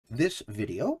this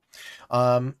video.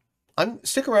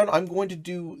 Stick around. I'm going to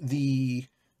do the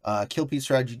Kill Pete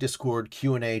Strategy Discord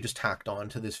Q&A just tacked on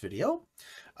to this video.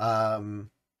 And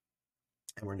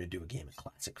we're going to do a game of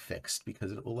Classic Fixed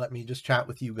because it will let me just chat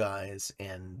with you guys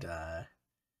and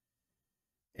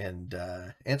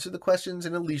answer the questions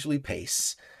in a leisurely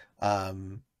pace. I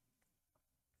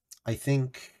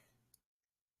think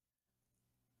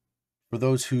for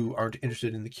those who aren't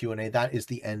interested in the Q&A, that is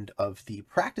the end of the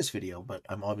practice video, but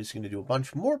I'm obviously going to do a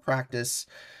bunch more practice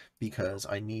because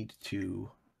I need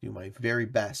to do my very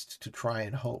best to try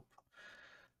and hope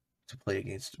to play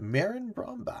against Marin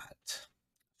Brombat.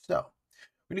 So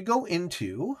we're going to go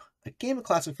into a game of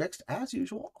Classic Fixed. As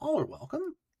usual, all are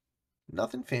welcome.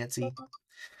 Nothing fancy.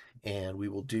 And we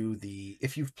will do the...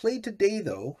 If you've played today,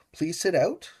 though, please sit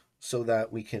out so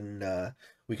that we can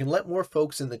let more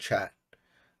folks in the chat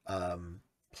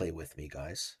play with me,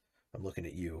 guys. I'm looking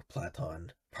at you,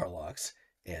 Platon, Parlox,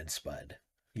 and Spud.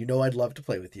 You know I'd love to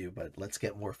play with you, but let's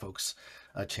get more folks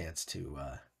a chance to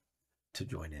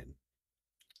join in.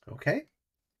 Okay?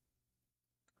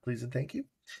 Please and thank you.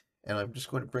 And I'm just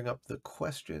going to bring up the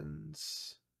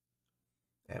questions.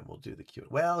 And we'll do the Q.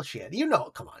 Well, shit, you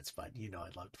know, come on, Spud. You know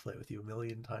I'd love to play with you a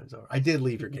million times over. I did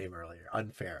leave your game earlier.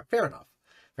 Unfair. Fair enough.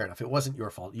 Fair enough. It wasn't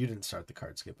your fault. You didn't start the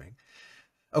card skipping.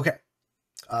 Okay.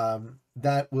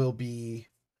 That will be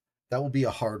a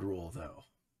hard rule, though.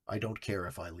 I don't care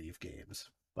if I leave games,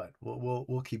 but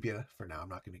we'll keep you for now. I'm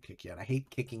not going to kick you out. I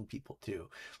hate kicking people too.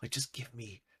 Like, just give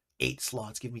me 8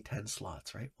 slots. Give me 10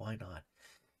 slots, right? Why not?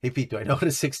 Hey, Pete, do I know what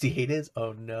a 68 is?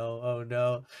 Oh, no. Oh,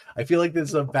 no. I feel like this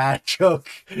is a bad joke.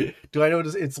 Do I know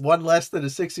it's one less than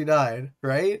a 69,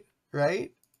 right?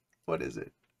 Right? What is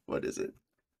it? What is it?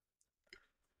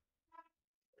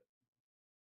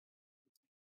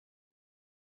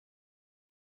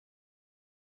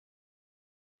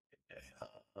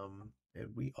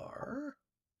 And we are...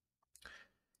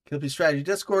 Kill Strategy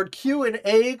Discord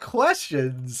Q&A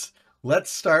questions.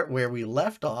 Let's start where we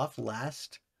left off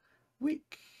last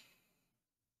week.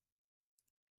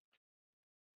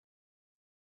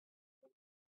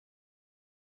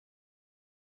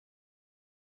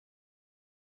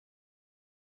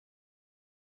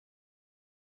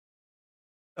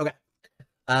 Okay.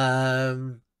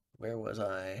 Where was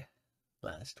I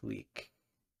last week?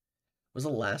 What was the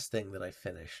last thing that I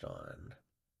finished on?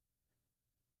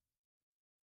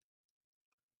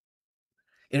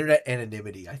 Internet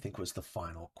anonymity, I think, was the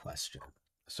final question.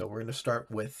 So we're going to start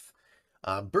with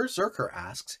Berserker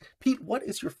asks, Pete, what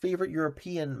is your favorite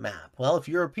European map? Well, if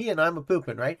European, I'm a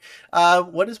poopin', right?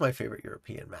 What is my favorite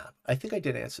European map? I think I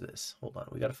did answer this. Hold on.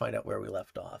 We got to find out where we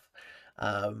left off.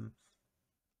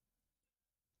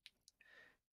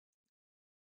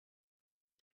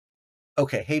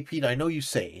 Okay. Hey, Pete, I know you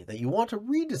say that you want a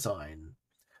redesign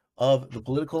of the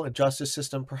political and justice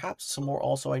system, perhaps some more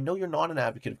also. I know you're not an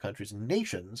advocate of countries and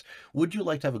nations. Would you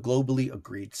like to have a globally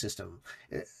agreed system?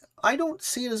 I don't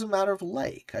see it as a matter of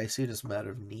like. I see it as a matter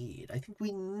of need. I think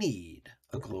we need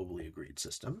a globally agreed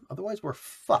system. Otherwise, we're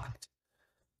fucked.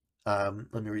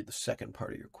 Let me read the second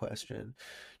part of your question. Do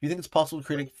you think it's possible to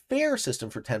create a fair system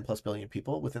for 10 plus billion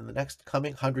people within the next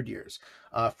coming 100 years?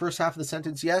 First half of the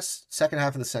sentence, yes. Second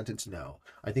half of the sentence, no.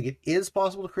 I think it is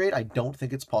possible to create. I don't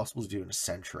think it's possible to do in a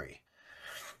century.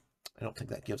 I don't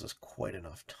think that gives us quite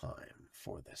enough time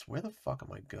for this. Where the fuck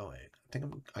am I going? I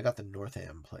think I got the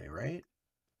Northam play, right?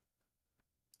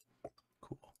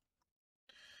 Cool.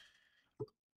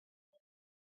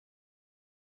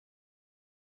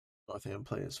 Northam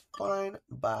play is fine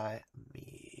by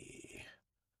me.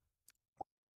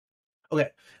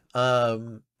 Okay.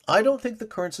 I don't think the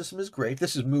current system is great.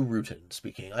 This is Mu Rutan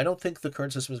speaking. I don't think the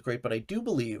current system is great, but I do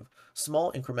believe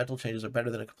small incremental changes are better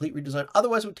than a complete redesign.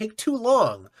 Otherwise, it would take too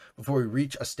long before we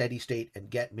reach a steady state and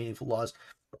get meaningful laws.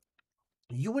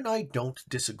 You and I don't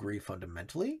disagree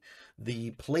fundamentally.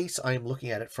 The place I'm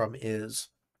looking at it from is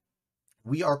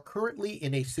we are currently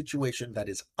in a situation that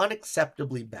is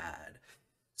unacceptably bad.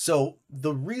 So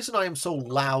the reason I am so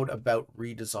loud about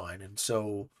redesign and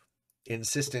so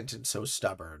insistent and so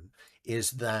stubborn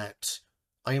is that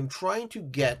I am trying to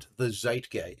get the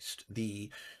zeitgeist,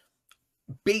 the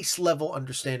base level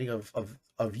understanding of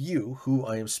you, who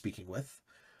I am speaking with,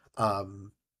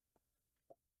 to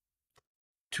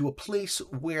a place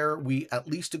where we at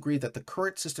least agree that the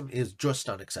current system is just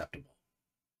unacceptable.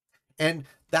 And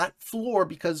that floor,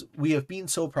 because we have been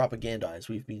so propagandized,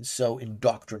 we've been so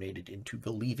indoctrinated into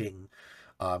believing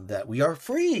that we are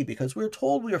free because we're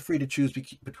told we are free to choose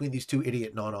between these two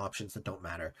idiot non-options that don't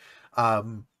matter.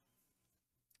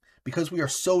 Because we are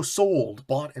so sold,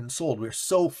 bought and sold, we're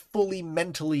so fully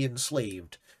mentally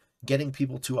enslaved, getting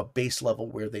people to a base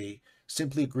level where they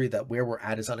simply agree that where we're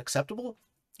at is unacceptable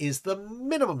is the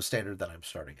minimum standard that I'm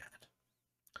starting at.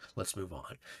 Let's move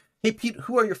on. Hey, Pete,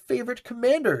 who are your favorite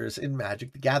commanders in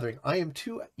Magic the Gathering? I am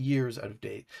 2 years out of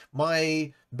date.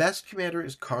 My best commander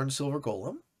is Karn Silver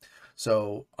Golem.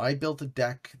 So I built a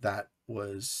deck that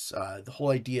was, the whole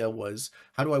idea was,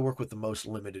 how do I work with the most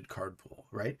limited card pool,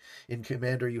 right? In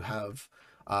Commander, you have,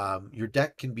 your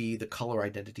deck can be the color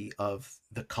identity of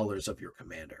the colors of your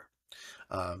commander.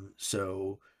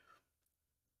 So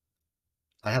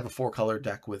I have a 4-color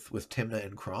deck with Tymna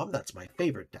and Crom. That's my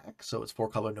favorite deck. So it's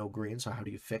 4-color, no green. So how do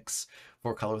you fix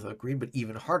 4-color without green? But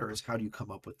even harder is how do you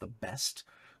come up with the best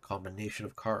combination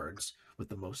of cards with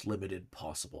the most limited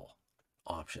possible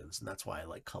options? And that's why I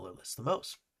like colorless the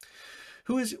most.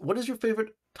 What is your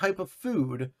favorite type of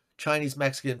food? Chinese,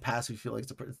 Mexican, pass. You feel like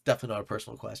it's definitely not a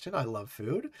personal question. I love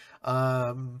food.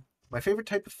 My favorite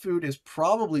type of food is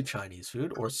probably Chinese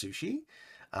food or sushi.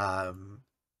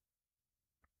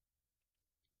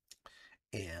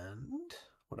 And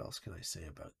what else can I say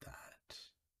about that?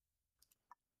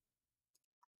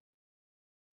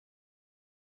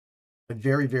 My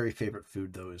very, very favorite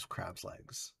food, though, is crab's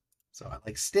legs. So I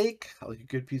like steak. I like a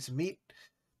good piece of meat.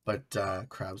 But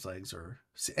crab's legs or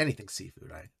anything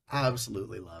seafood, I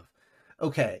absolutely love.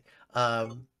 Okay.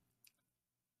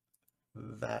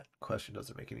 That question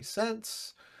doesn't make any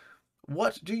sense.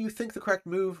 What do you think the correct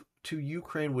move to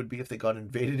Ukraine would be if they got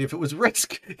invaded? If it was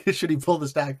risk, should he pull the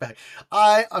stack back?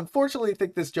 I unfortunately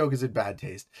think this joke is in bad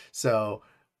taste. So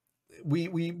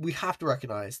we have to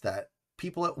recognize that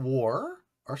people at war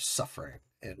are suffering,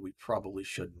 and we probably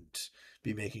shouldn't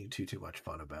be making too much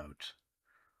fun about.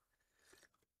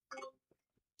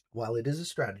 While it is a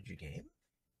strategy game,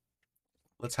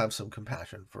 let's have some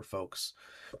compassion for folks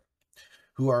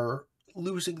who are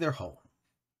losing their home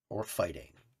or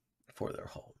fighting for their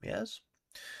home. Yes.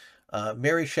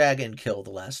 Marry, shag, and kill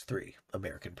the last 3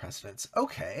 American presidents.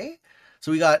 Okay,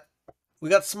 so we got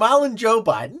smiling Joe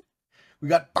Biden. We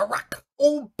got Barack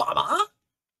Obama.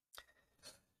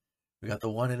 We got the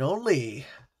one and only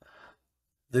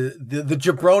the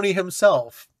jabroni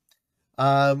himself.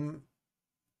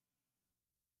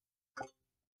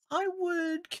 I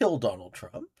would kill Donald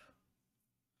Trump.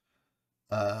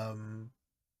 Now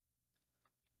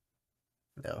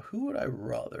who would I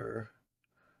rather?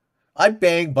 I'd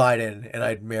bang Biden and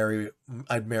I'd marry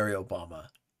Obama.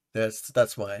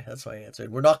 That's my answer.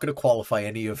 We're not going to qualify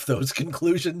any of those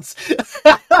conclusions.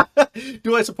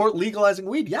 Do I support legalizing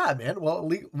weed? Yeah, man. Well,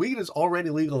 weed is already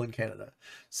legal in Canada,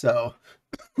 so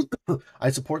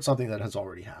I support something that has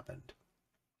already happened.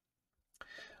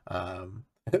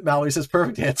 Mallory says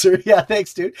perfect answer. Yeah,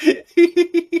 thanks, dude.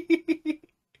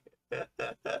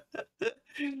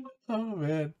 Oh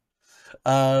man.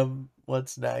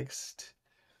 What's next?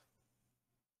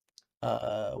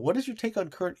 What is your take on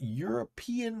current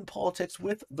European politics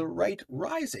with the right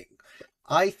rising?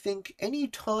 I think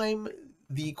anytime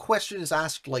the question is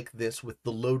asked like this with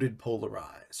the loaded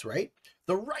polarize, right?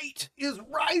 The right is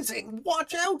rising.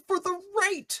 Watch out for the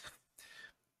right.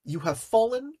 You have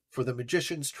fallen for the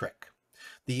magician's trick.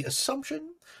 The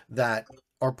assumption that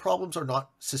our problems are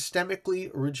not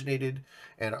systemically originated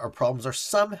and our problems are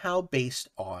somehow based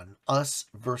on us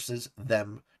versus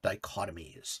them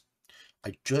dichotomies.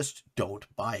 I just don't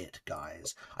buy it,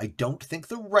 guys. I don't think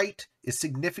the right is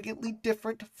significantly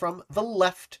different from the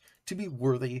left to be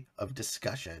worthy of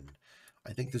discussion.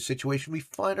 I think the situation we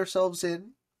find ourselves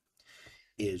in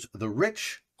is the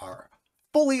rich are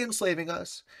fully enslaving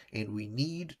us, and we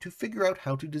need to figure out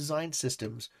how to design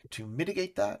systems to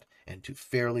mitigate that and to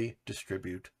fairly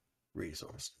distribute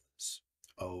resources.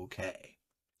 Okay.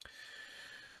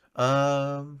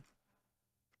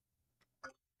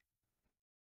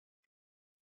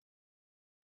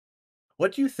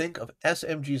 What do you think of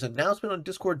SMG's announcement on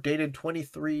Discord dated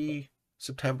 23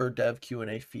 September dev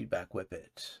Q&A feedback with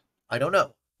it? I don't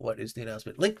know. What is the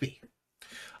announcement? Link me.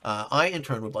 I, in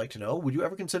turn, would like to know, would you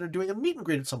ever consider doing a meet and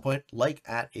greet at some point, like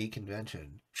at a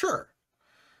convention? Sure.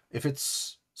 If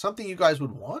it's something you guys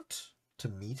would want to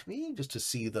meet me, just to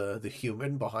see the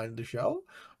human behind the show,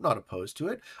 I'm not opposed to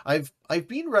it. I've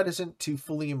been reticent to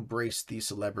fully embrace the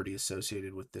celebrity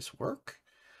associated with this work,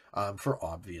 for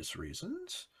obvious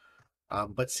reasons.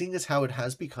 But seeing as how it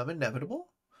has become inevitable,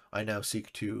 I now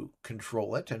seek to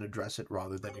control it and address it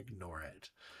rather than ignore it.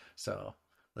 So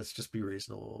let's just be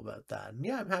reasonable about that. And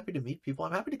yeah, I'm happy to meet people.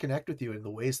 I'm happy to connect with you in the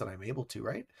ways that I'm able to,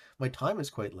 right? My time is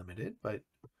quite limited, but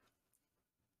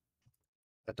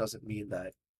that doesn't mean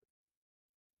that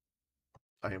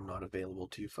I am not available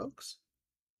to you folks.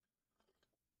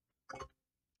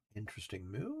 Interesting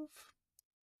move.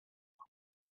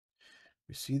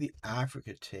 We see the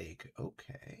Africa take.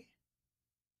 Okay.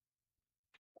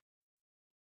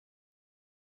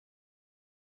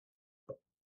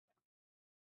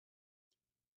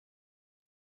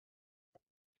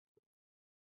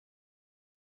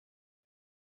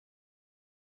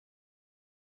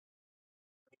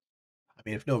 I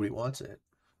mean, if nobody wants it.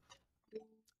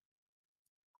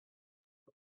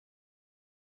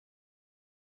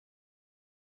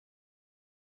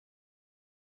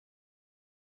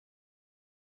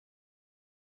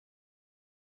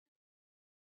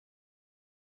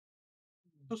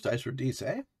 Those dice were decent,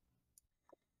 eh?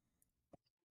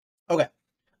 Okay.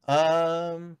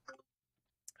 Um,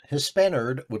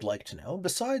 Hispanerd would like to know,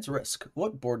 besides Risk,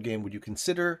 what board game would you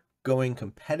consider going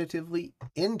competitively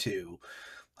into?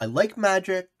 I like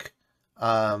Magic.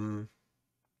 Um,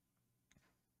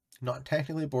 Not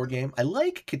technically a board game. I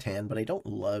like Catan, but I don't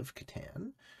love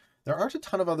Catan. There aren't a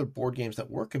ton of other board games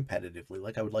that work competitively.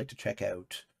 Like I would like to check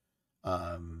out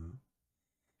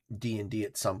D&D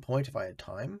at some point if I had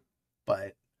time,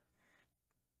 but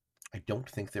I don't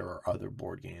think there are other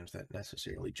board games that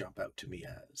necessarily jump out to me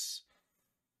as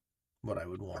what I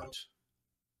would want.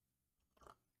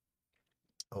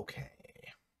 Okay.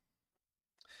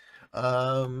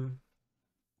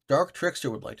 Dark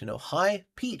Trickster would like to know, hi,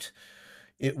 Pete.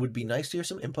 It would be nice to hear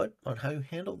some input on how you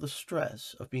handle the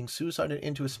stress of being suicided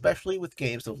into, especially with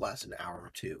games that last an hour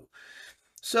or two.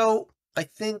 So I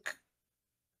think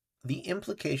the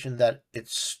implication that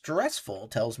it's stressful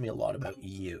tells me a lot about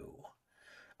you.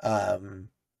 Um,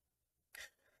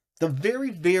 the very,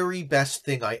 very best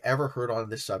thing I ever heard on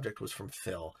this subject was from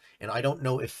Phil. And I don't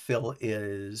know if Phil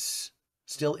is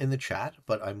still in the chat,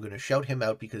 but I'm going to shout him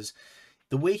out because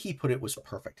the way he put it was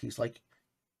perfect. He's like,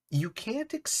 you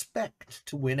can't expect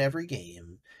to win every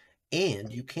game,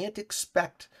 and you can't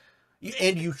expect,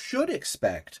 and you should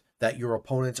expect that your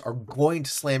opponents are going to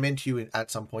slam into you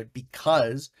at some point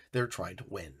because they're trying to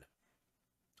win.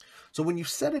 So when you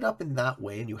set it up in that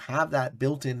way and you have that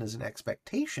built in as an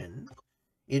expectation,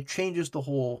 it changes the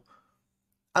whole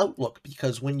outlook,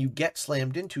 because when you get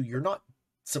slammed into, you're not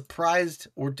surprised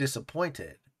or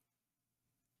disappointed.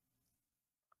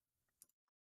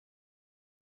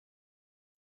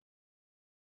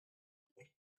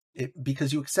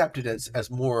 Because you accept it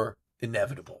as more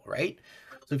inevitable, right?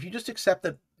 So if you just accept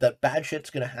that bad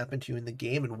shit's going to happen to you in the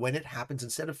game, and when it happens,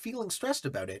 instead of feeling stressed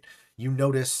about it, you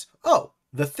notice, oh,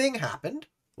 the thing happened.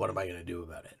 What am I going to do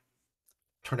about it?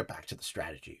 Turn it back to the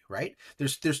strategy, right?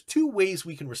 There's two ways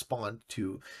we can respond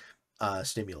to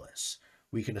stimulus.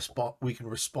 We can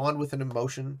respond with an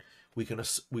emotion. We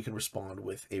can respond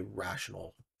with a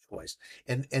rational choice.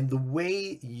 And the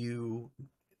way you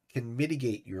can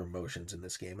mitigate your emotions in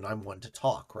this game, and I'm one to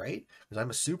talk, right? Because I'm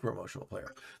a super emotional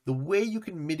player. The way you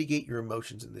can mitigate your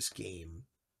emotions in this game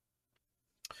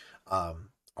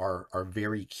are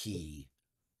very key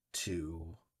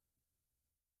to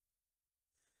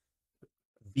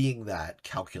being that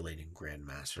calculating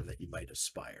grandmaster that you might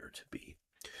aspire to be.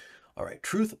 All right,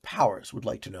 Truth Powers would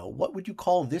like to know, what would you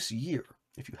call this year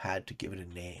if you had to give it a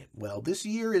name? Well, this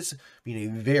year has been a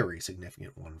very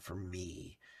significant one for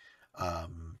me.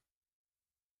 Um,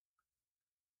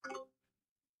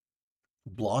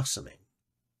 Blossoming,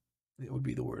 it would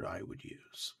be the word I would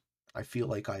use. I feel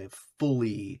like I have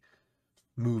fully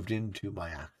moved into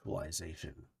my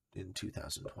actualization in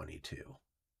 2022,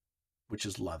 which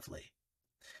is lovely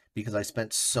because I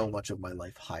spent so much of my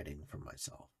life hiding from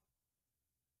myself.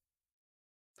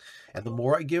 And the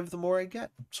more I give, the more I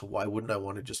get. So why wouldn't I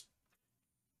want to just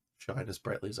shine as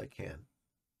brightly as I can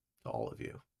to all of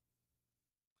you?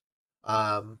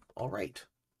 All right.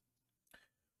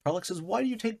 Alex says, why do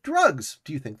you take drugs?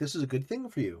 Do you think this is a good thing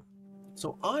for you?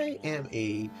 So I am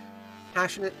a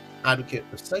passionate advocate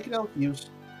of psychedelic use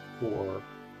for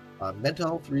mental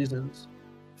health reasons,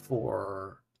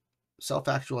 for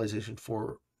self-actualization,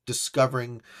 for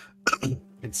discovering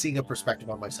and seeing a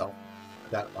perspective on myself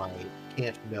that I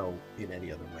can't know in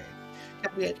any other way.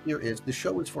 Caveat here is the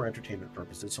show is for entertainment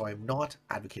purposes, so I'm not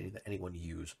advocating that anyone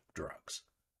use drugs.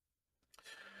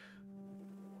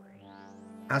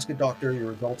 Ask a doctor,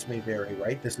 your results may vary,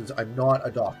 right? I'm not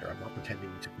a doctor. I'm not pretending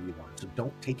to be one. So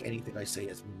don't take anything I say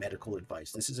as medical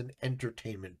advice. This is an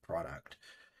entertainment product.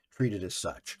 Treat it as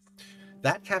such.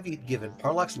 That caveat given,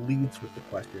 Parlox leads with the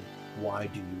question, why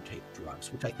do you take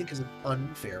drugs? Which I think is an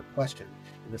unfair question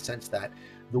in the sense that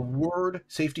the word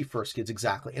safety first, kids,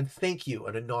 exactly. And thank you,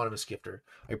 an anonymous gifter.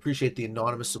 I appreciate the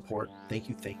anonymous support. Thank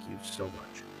you so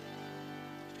much.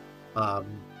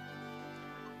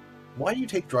 Why do you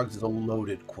take drugs is a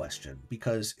loaded question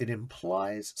because it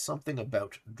implies something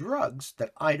about drugs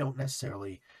that I don't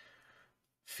necessarily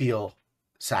feel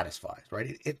satisfies,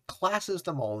 right? It classes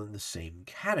them all in the same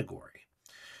category.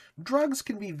 Drugs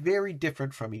can be very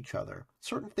different from each other.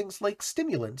 Certain things like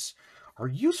stimulants are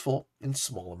useful in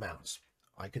small amounts.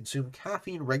 I consume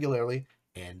caffeine regularly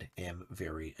and am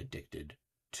very addicted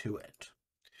to it.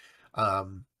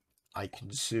 I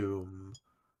consume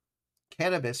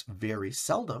Cannabis very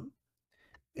seldom,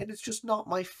 and it's just not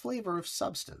my flavor of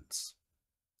substance.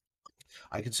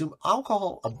 I consume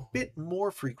alcohol a bit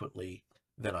more frequently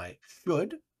than I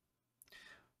should,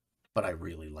 but I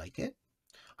really like it.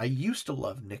 I used to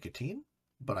love nicotine,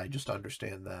 but I just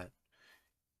understand that,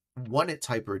 one, it's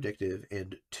hyper addictive,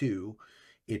 and two,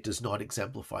 it does not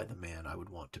exemplify the man I would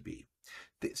want to be.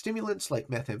 The stimulants like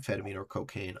methamphetamine or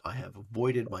cocaine I have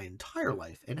avoided my entire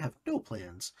life and have no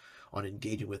plans on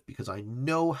engaging with because I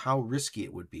know how risky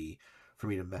it would be for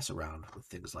me to mess around with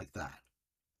things like that.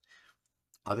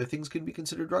 Other things can be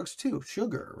considered drugs too.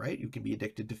 Sugar, right? You can be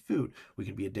addicted to food. We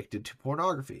can be addicted to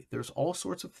pornography. There's all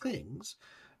sorts of things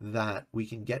that we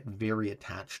can get very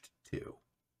attached to.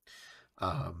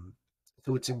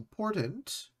 So it's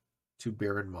important to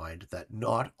bear in mind that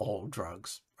not all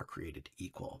drugs are created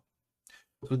equal.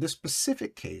 So in this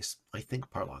specific case, I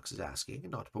think Parlox is asking,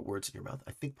 and not to put words in your mouth,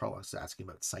 I think Parlox is asking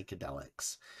about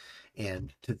psychedelics.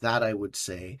 And to that I would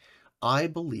say, I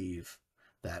believe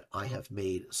that I have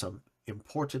made some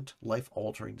important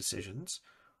life-altering decisions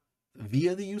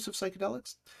via the use of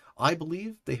psychedelics. I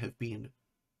believe they have been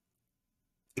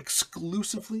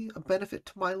exclusively a benefit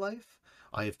to my life.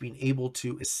 I have been able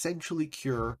to essentially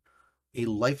cure a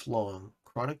lifelong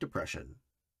chronic depression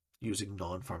using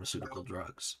non-pharmaceutical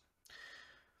drugs.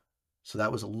 So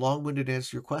that was a long-winded answer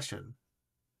to your question.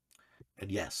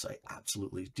 And yes, I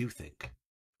absolutely do think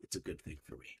it's a good thing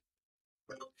for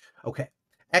me. Okay.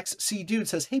 XC Dude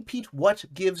says, hey, Pete, what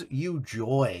gives you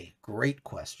joy? Great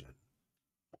question.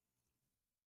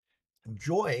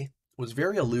 Joy was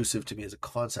very elusive to me as a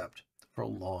concept for a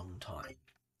long time.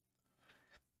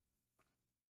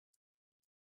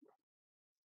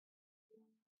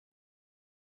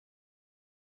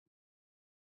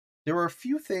 There are a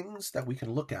few things that we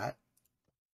can look at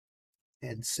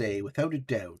and say, without a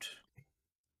doubt,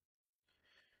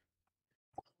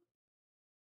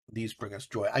 these bring us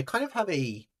joy. I kind of have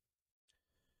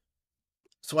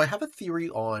so I have a theory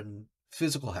on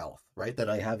physical health, right, that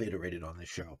I have iterated on this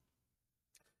show.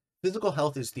 Physical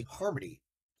health is the harmony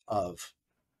of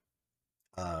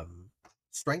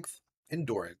strength,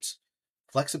 endurance,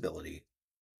 flexibility,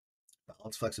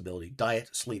 balance, flexibility,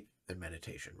 diet, sleep, and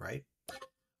meditation, right?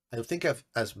 I think of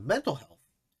as mental health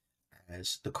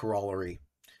as the corollary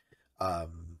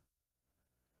of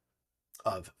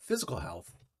physical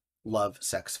health, love,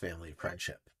 sex, family,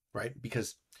 friendship, right?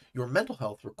 Because your mental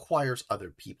health requires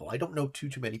other people. I don't know too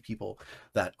many people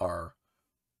that are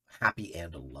happy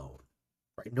and alone,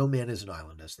 right? No man is an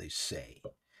island, as they say.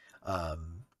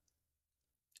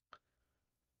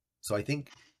 So I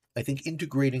think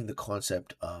integrating the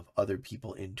concept of other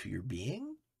people into your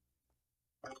being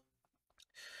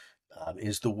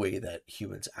is the way that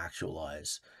humans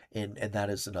actualize, and that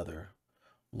is another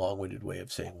long-winded way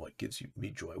of saying what gives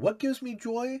me joy. What gives me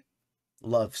joy?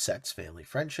 Love, sex, family,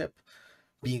 friendship,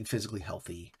 being physically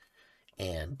healthy,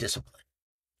 and discipline.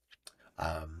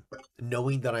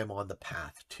 Knowing that I'm on the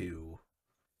path to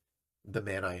the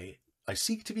man I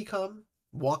seek to become,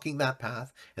 walking that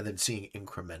path, and then seeing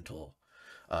incremental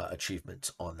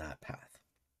achievements on that path.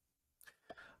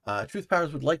 Truth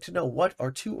Powers would like to know, what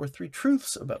are 2 or 3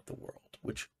 truths about the world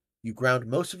which you ground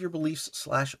most of your beliefs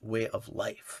 / way of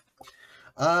life?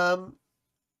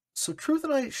 So Truth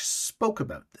and I spoke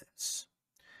about this,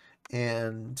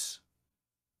 and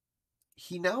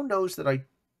he now knows that I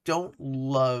don't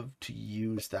love to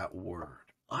use that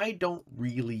word. I don't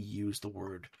really use the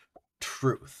word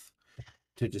truth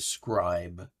to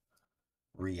describe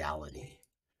reality.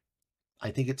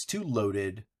 I think it's too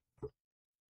loaded.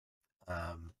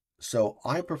 So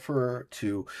I prefer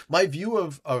to, my view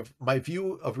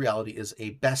of reality is a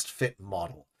best fit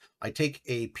model. I take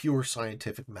a pure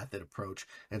scientific method approach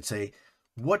and say,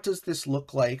 what does this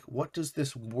look like? What does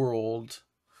this world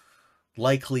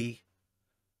likely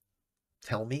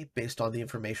tell me based on the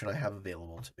information I have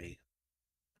available to me?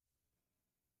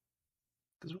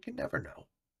 Because we can never know.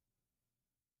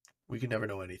 We can never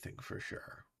know anything for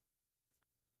sure.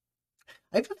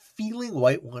 I have a feeling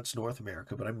white wants North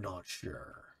America, but I'm not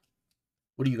sure.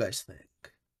 What do you guys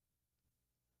think?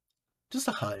 Just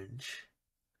a hunch.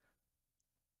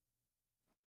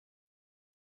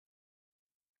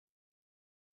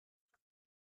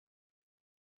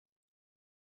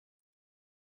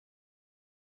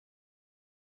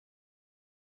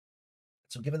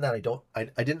 So given that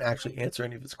I didn't actually answer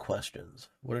any of his questions,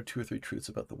 what are 2 or 3 truths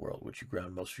about the world which you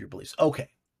ground most of your beliefs? Okay,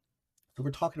 so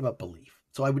we're talking about belief.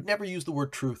 So I would never use the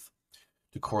word truth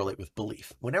to correlate with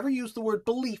belief. Whenever you use the word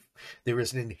belief, there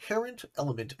is an inherent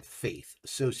element of faith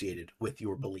associated with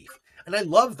your belief. And I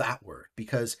love that word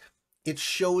because it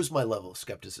shows my level of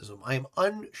skepticism. I am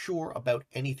unsure about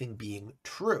anything being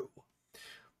true.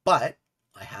 But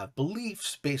I have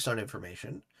beliefs based on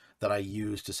information that I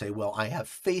use to say, well, I have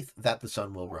faith that the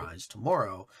sun will rise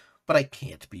tomorrow, but I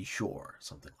can't be sure,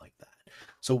 something like that.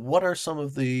 So what are some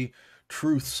of the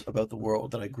truths about the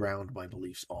world that I ground my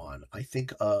beliefs on? I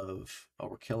think of, oh,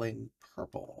 we're killing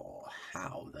purple.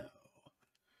 How, though?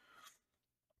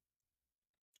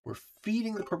 We're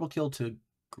feeding the purple kill to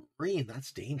green.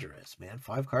 That's dangerous, man.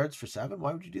 5 cards for 7?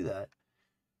 Why would you do that?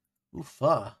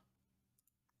 Oofa.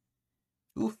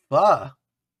 Oofa.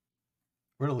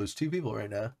 We're going to lose 2 people right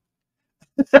now.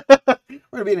 We're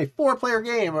going to be in a 4-player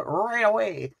game right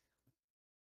away.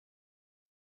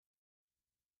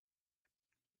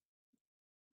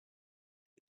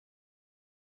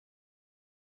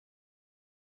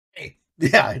 Hey.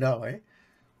 Yeah, I know, eh?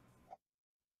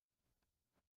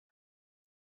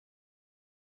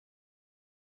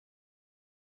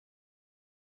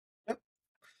 Yep.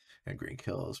 And green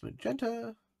kills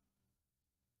magenta.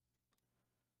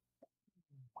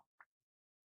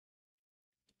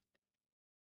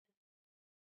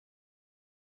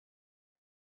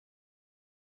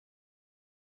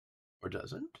 Or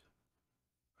doesn't.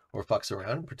 Or fucks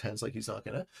around and pretends like he's not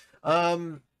gonna.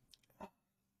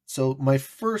 So my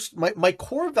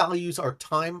core values are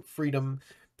time, freedom,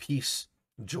 peace,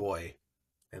 joy,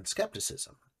 and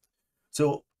skepticism.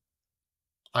 So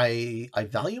I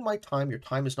value my time. Your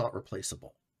time is not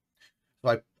replaceable.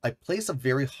 So I place a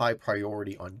very high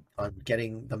priority on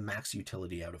getting the max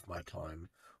utility out of my time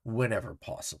whenever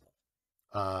possible.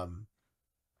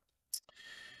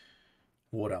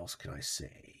 What else can I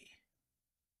say?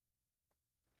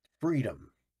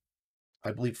 Freedom.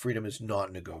 I believe freedom is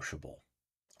not negotiable.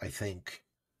 I think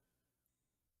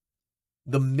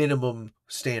the minimum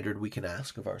standard we can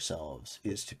ask of ourselves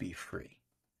is to be free.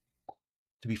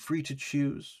 To be free to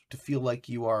choose, to feel like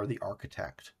you are the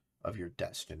architect of your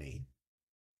destiny.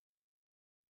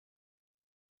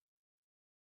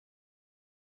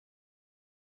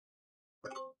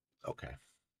 Okay.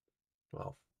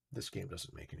 Well, this game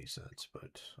doesn't make any sense,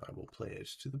 but I will play it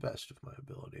to the best of my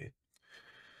ability.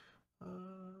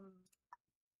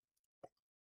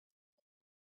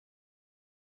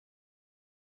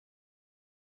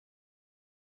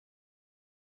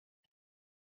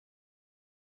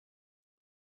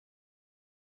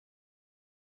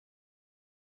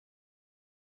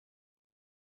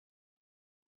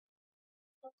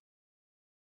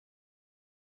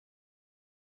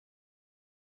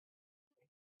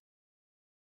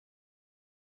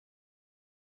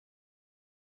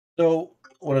 So,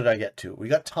 what did I get to? We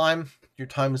got time. Your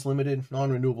time is limited,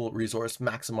 non-renewable resource.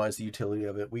 Maximize the utility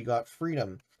of it. We got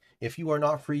freedom. If you are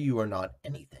not free, you are not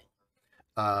anything.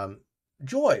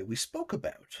 Joy, we spoke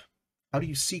about. How do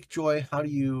you seek joy? How do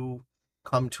you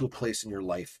come to a place in your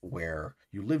life where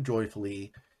you live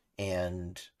joyfully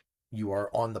and you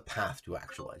are on the path to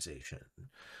actualization?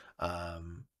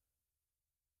 Um,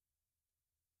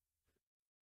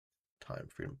 Time,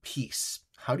 freedom, peace.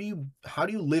 How do you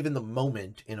live in the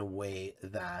moment in a way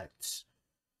that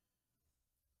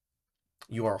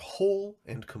you are whole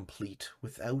and complete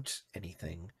without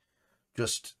anything,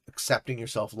 just accepting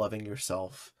yourself,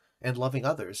 and loving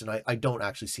others? And I don't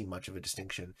actually see much of a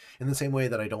distinction. In the same way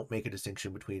that I don't make a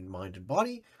distinction between mind and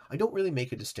body, I don't really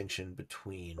make a distinction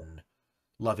between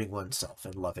loving oneself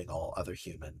and loving all other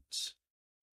humans.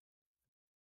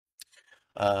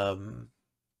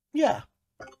 Yeah,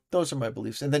 those are my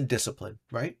beliefs. And then discipline,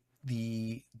 right?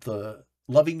 The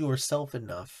loving yourself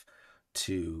enough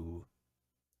to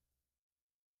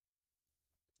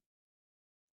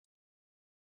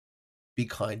be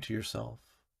kind to yourself,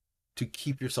 to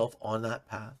keep yourself on that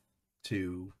path,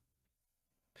 to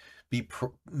be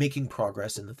making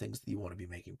progress in the things that you want to be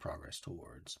making progress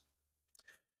towards.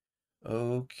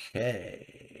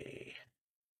 Okay.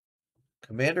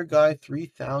 Commander Guy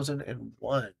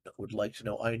 3001 would like to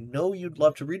know, I know you'd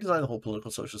love to redesign the whole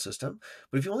political social system,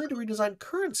 but if you only had to redesign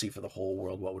currency for the whole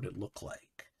world, what would it look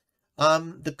like?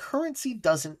 The currency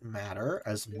doesn't matter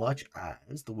as much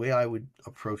as the way I would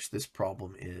approach this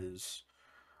problem is,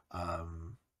 let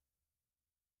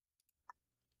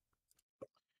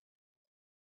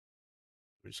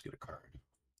me just get a card.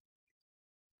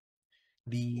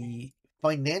 The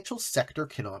financial sector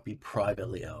cannot be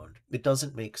privately owned. It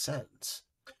doesn't make sense.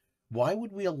 Why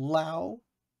would we allow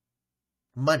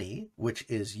money, which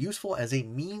is useful as a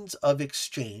means of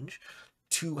exchange,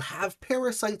 to have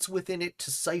parasites within it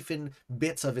to siphon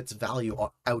bits of its value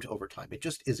out over time? It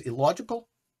just is illogical.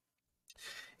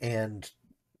 And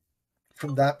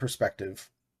from that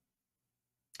perspective,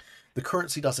 the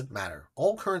currency doesn't matter.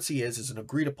 All currency is an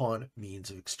agreed upon means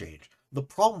of exchange. The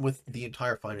problem with the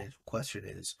entire financial question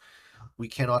is we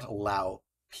cannot allow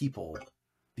people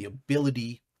the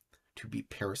ability to be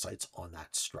parasites on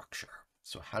that structure.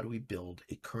 So how do we build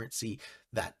a currency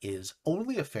that is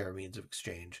only a fair means of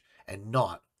exchange and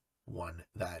not one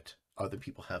that other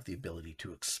people have the ability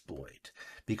to exploit?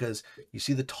 Because you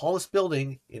see, the tallest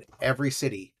building in every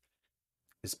city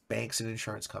is banks and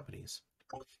insurance companies.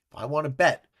 If I want to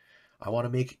bet, I want to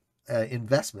make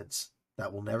investments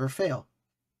that will never fail,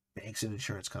 banks and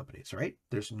insurance companies, right?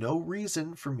 There's no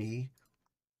reason for me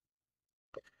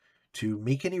to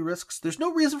make any risks. There's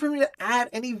no reason for me to add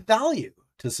any value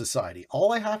to society.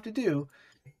 All I have to do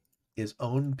is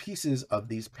own pieces of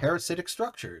these parasitic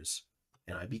structures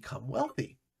and I become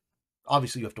wealthy.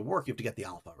 Obviously, you have to work. You have to get the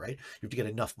alpha, right? You have to get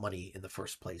enough money in the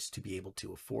first place to be able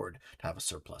to afford to have a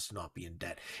surplus, not be in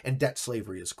debt. And debt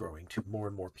slavery is growing to more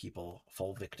and more people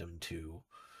fall victim to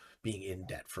being in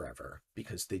debt forever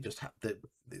because they just have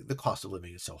the cost of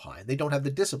living is so high and they don't have the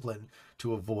discipline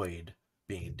to avoid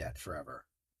being in debt forever.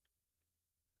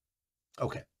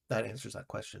 Okay, that answers that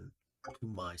question to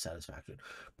my satisfaction.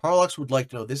 Parlux would like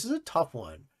to know, this is a tough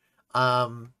one.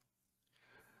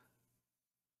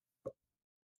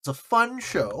 It's a fun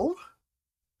show,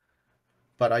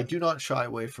 but I do not shy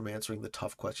away from answering the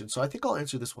tough questions. So I think I'll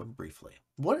answer this one briefly.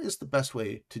 What is the best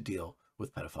way to deal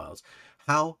with pedophiles?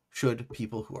 How should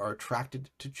people who are attracted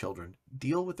to children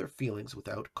deal with their feelings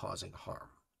without causing harm?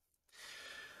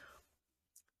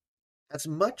 As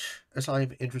much as I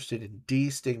am interested in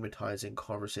destigmatizing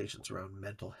conversations around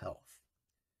mental health,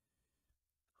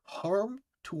 harm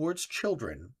towards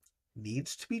children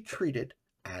needs to be treated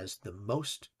as the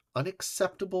most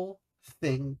unacceptable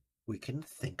thing we can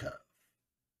think of.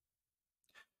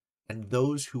 And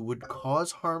those who would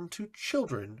cause harm to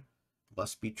children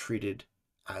must be treated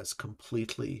as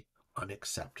completely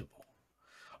unacceptable.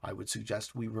 I would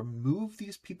suggest we remove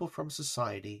these people from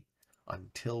society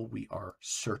until we are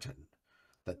certain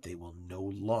that they will no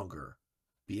longer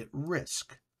be at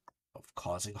risk of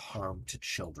causing harm to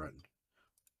children.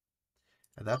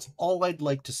 And that's all I'd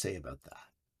like to say about that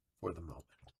for the moment.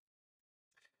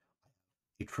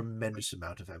 A tremendous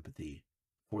amount of empathy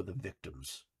for the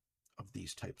victims of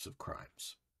these types of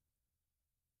crimes.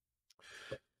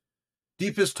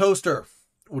 Deepest Toaster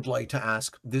would like to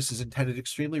ask, this is intended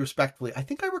extremely respectfully. I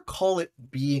think I recall it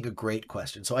being a great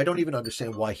question, so I don't even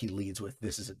understand why he leads with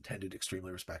this is intended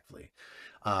extremely respectfully.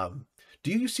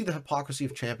 Do you see the hypocrisy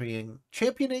of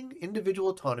championing individual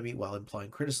autonomy while implying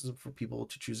criticism for people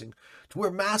to choosing to wear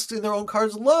masks in their own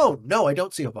cars alone? No, I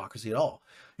don't see hypocrisy at all.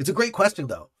 It's a great question,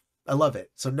 though. I love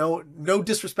it. So no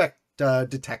disrespect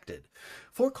detected.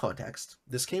 For context,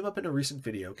 this came up in a recent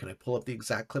video. Can I pull up the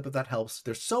exact clip if that helps?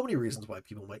 There's so many reasons why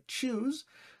people might choose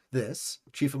this,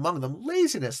 chief among them,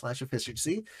 laziness /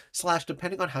 efficiency /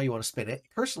 depending on how you want to spin it.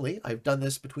 Personally, I've done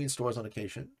this between stores on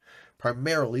occasion,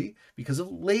 primarily because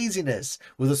of laziness,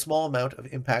 with a small amount of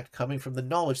impact coming from the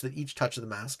knowledge that each touch of the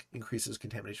mask increases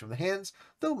contamination from the hands,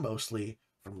 though mostly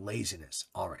from laziness.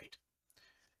 All right.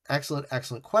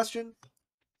 Excellent question.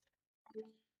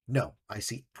 No, I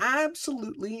see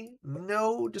absolutely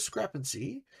no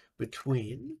discrepancy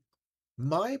between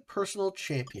my personal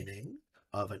championing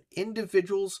of an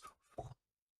individual's,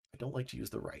 I don't like to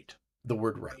use the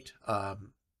word right,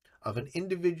 of an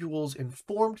individual's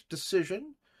informed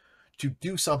decision to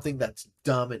do something that's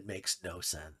dumb and makes no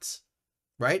sense,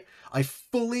 right? I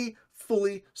fully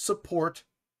support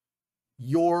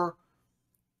your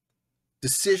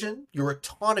decision, your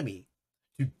autonomy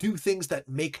to do things that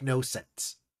make no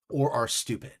sense or are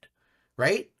stupid,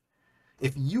 right?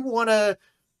 If you want to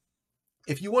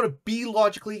be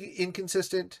logically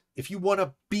inconsistent, if you want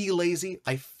to be lazy,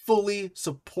 I fully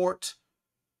support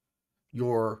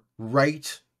your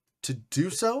right to do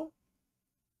so.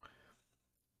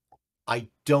 I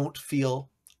don't feel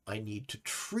I need to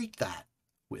treat that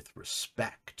with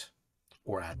respect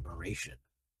or admiration.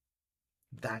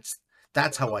 That's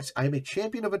how I'm a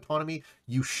champion of autonomy.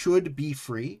 You should be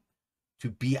free to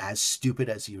be as stupid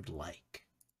as you'd like.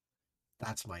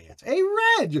 That's my answer. Hey,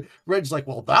 Reg! Reg's like,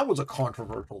 well, that was a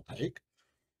controversial take.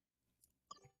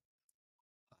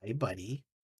 Hey, buddy.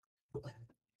 You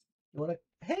want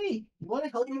to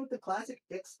help me with the classic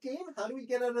X game? How do we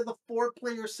get out of the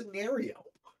 4-player scenario?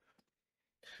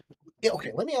 Yeah,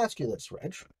 okay, let me ask you this,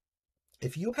 Reg.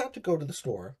 If you had to go to the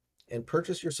store and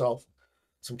purchase yourself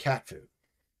some cat food,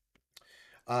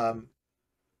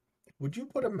 would you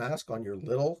put a mask on your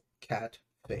little cat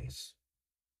face?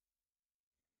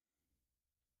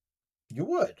 You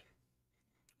would.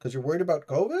 Because you're worried about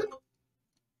COVID?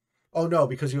 Oh, no,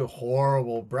 because you have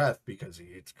horrible breath because he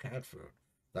eats cat food.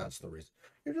 That's the reason.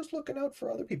 You're just looking out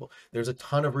for other people. There's a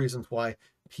ton of reasons why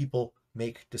people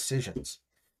make decisions.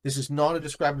 This is not a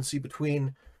discrepancy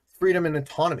between freedom and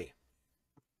autonomy.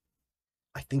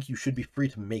 I think you should be free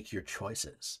to make your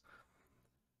choices.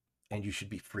 And you should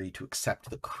be free to accept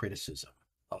the criticism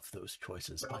of those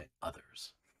choices by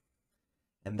others.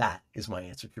 And that is my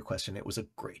answer to your question. It was a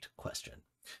great question.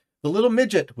 The Little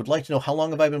Midget would like to know, how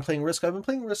long have I been playing Risk? I've been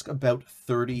playing Risk about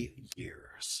 30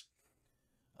 years.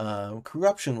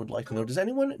 Corruption would like to know, does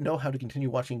anyone know how to continue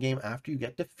watching game after you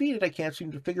get defeated? I can't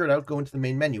seem to figure it out. Go into the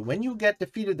main menu. When you get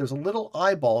defeated, there's a little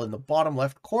eyeball in the bottom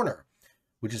left corner,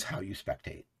 which is how you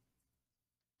spectate.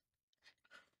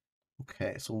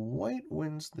 Okay, so white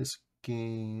wins this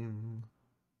game.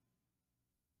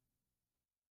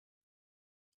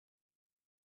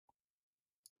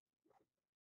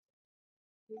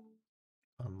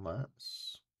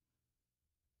 Unless...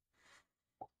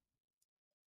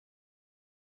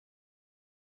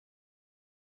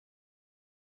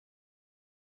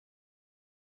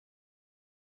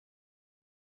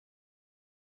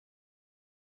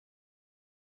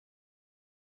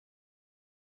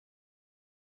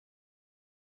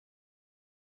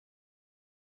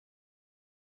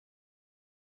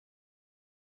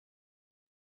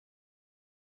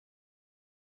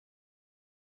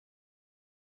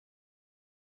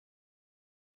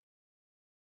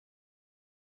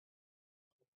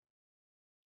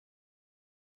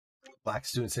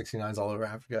 Black's doing 69s all over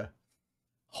Africa.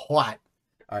 What?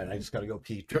 All right, I just got to go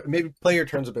pee. Maybe play your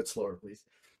turns a bit slower, please.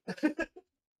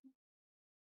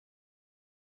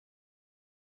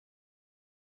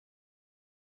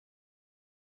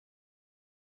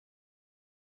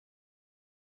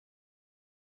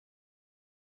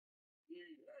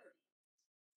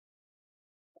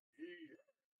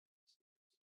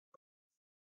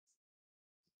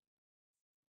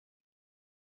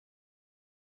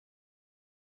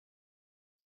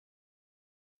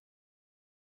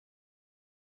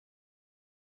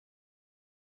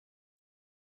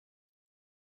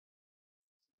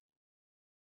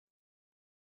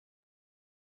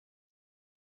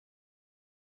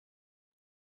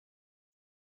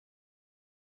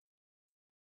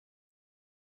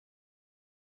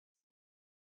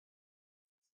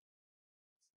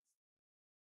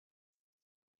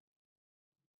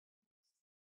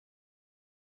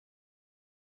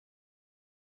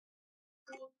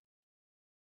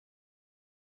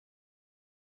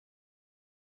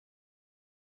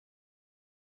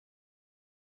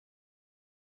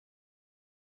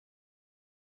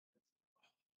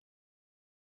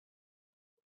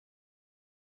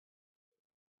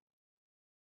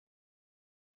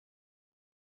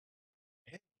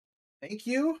 Thank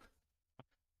you,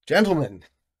 gentlemen.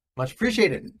 Much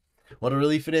appreciated. What a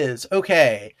relief it is.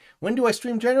 Okay, when do I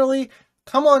stream generally?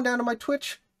 Come on down to my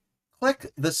Twitch,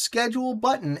 click the schedule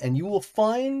button, and you will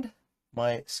find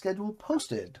my schedule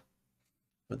posted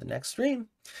for the next stream.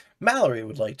 Mallory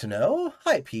would like to know,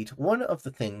 hi Pete, one of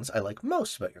the things I like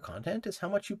most about your content is how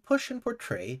much you push and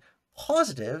portray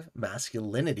positive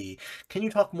masculinity. Can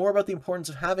you talk more about the importance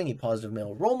of having a positive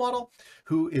male role model?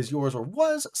 Who is yours or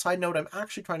was? Side note, I'm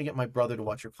actually trying to get my brother to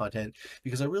watch your content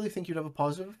because I really think you'd have a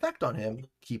positive effect on him.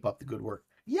 Keep up the good work.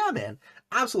 Yeah, man,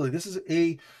 absolutely. This is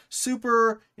a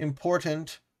super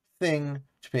important thing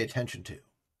to pay attention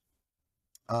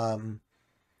to.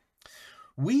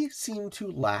 We seem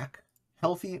to lack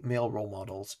healthy male role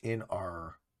models in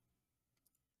our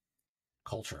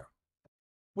culture,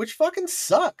 which fucking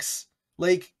sucks.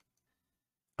 Like,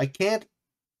 I can't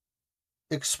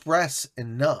express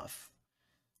enough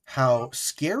how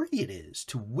scary it is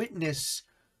to witness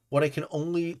what I can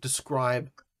only describe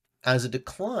as a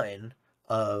decline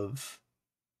of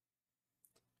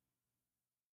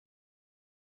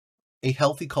a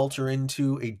healthy culture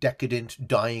into a decadent,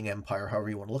 dying empire, however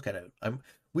you want to look at it.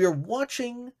 We are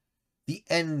watching the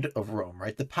end of Rome,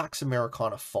 right? The Pax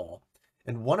Americana fall.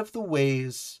 And one of the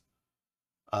ways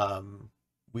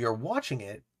we are watching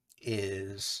it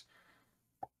is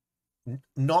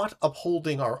not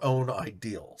upholding our own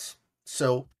ideals.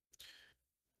 So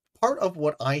part of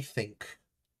what I think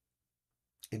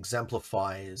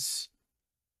exemplifies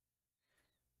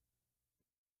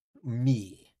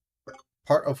me,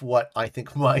 part of what I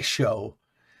think my show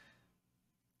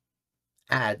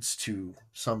adds to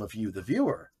some of you, the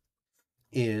viewer,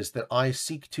 is that I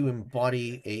seek to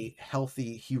embody a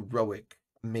healthy, heroic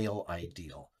male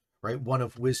ideal, right? One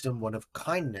of wisdom, one of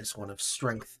kindness, one of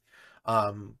strength.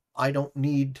 I don't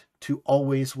need to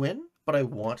always win, but I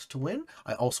want to win.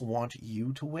 I also want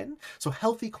you to win. So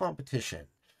healthy competition,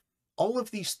 all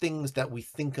of these things that we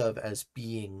think of as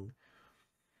being,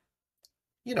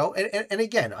 you know, and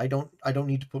again, I don't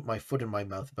need to put my foot in my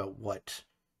mouth about what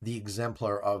the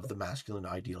exemplar of the masculine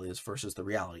ideal is versus the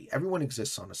reality. Everyone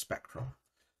exists on a spectrum.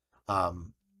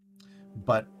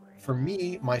 But for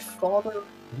me, my father,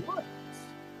 what?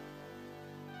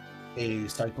 a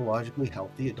psychologically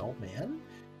healthy adult man,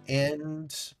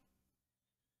 and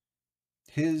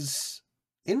his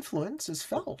influence is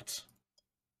felt.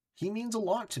 He means a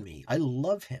lot to me. I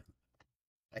love him.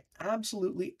 I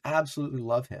absolutely, absolutely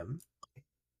love him.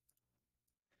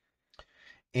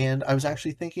 And I was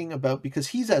actually thinking about, because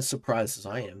he's as surprised as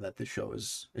I am that this show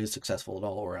is successful at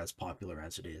all, or as popular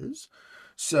as it is.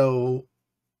 So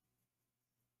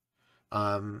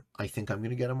I think I'm going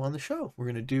to get him on the show. We're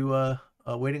going to do a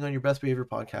Waiting on Your Best Behavior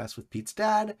podcast with Pete's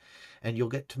dad, and you'll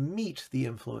get to meet the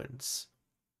influence,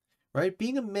 right?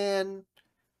 Being a man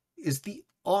is the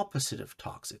opposite of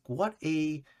toxic. What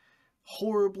a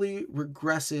horribly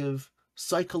regressive,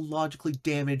 psychologically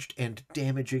damaged, and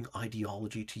damaging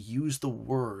ideology to use the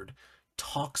word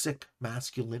toxic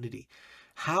masculinity.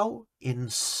 How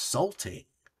insulting.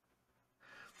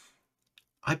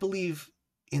 I believe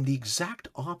in the exact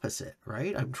opposite,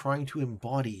 right? I'm trying to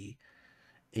embody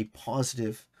a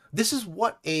positive. This is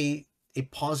what a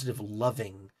positive,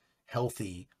 loving,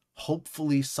 healthy,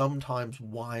 hopefully sometimes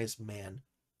wise man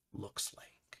looks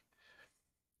like.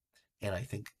 And I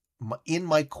think in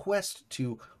my quest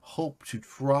to hope to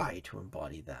try to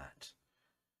embody that,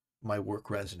 my work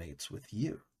resonates with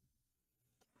you.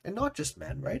 And not just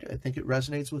men, right? I think it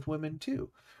resonates with women too.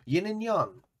 Yin and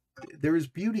yang. There is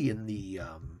beauty in the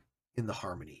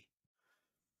harmony.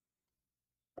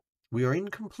 We are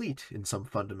incomplete in some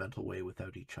fundamental way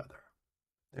without each other.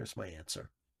 There's my answer.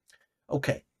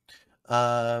 Okay.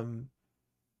 I'm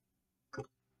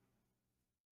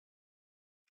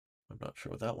not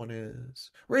sure what that one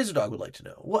is. Razor Dog would like to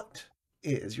know, what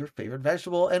is your favorite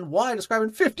vegetable and why? Describe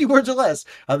in 50 words or less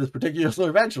how this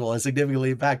particular vegetable has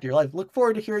significantly impacted your life. Look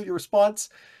forward to hearing your response.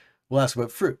 We'll ask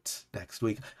about fruits next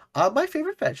week. My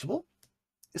favorite vegetable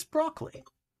is broccoli.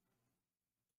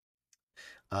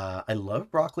 I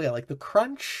love broccoli. I like the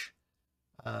crunch.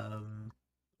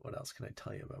 What else can I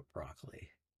tell you about broccoli?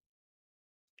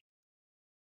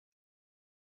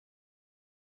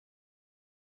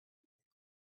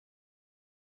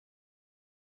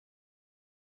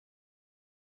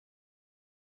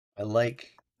 I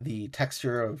like the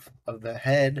texture of the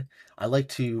head. I like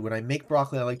to, when I make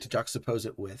broccoli, I like to juxtapose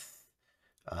it with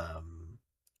um,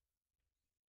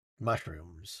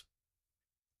 mushrooms.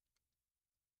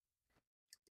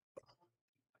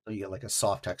 So you get like a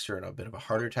soft texture and a bit of a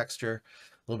harder texture,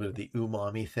 a little bit of the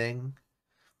umami thing.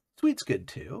 Sweet's good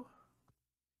too.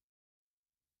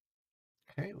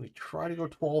 Okay, we try to go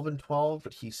 12 and 12,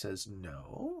 but he says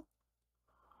no.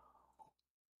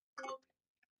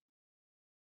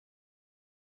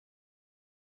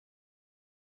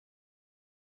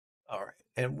 All right,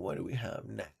 and what do we have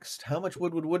next? How much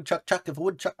wood would woodchuck chuck if a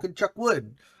woodchuck could chuck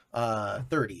wood?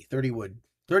 30. 30 wood.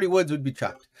 30 woods would be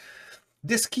chucked.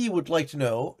 This key would like to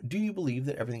know, do you believe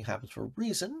that everything happens for a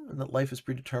reason and that life is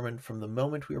predetermined from the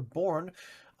moment we are born,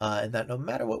 and that no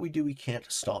matter what we do, we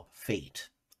can't stop fate?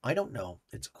 I don't know.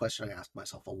 It's a question I ask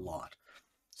myself a lot.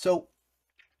 So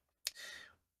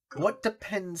what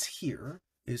depends here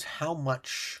is how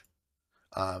much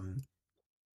um,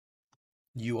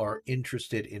 you are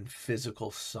interested in physical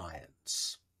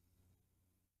science.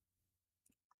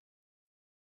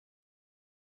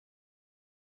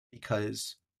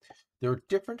 Because there are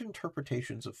different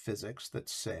interpretations of physics that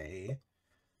say,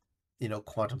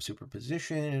 quantum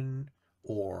superposition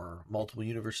or multiple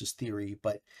universes theory,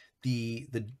 but the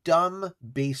dumb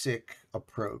basic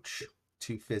approach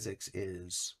to physics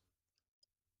is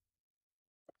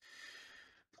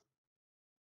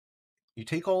you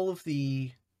take all of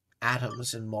the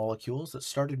atoms and molecules that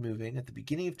started moving at the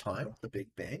beginning of time, the Big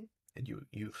Bang, and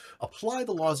you apply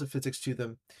the laws of physics to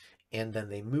them, and then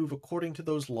they move according to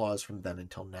those laws from then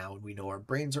until now. And we know our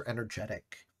brains are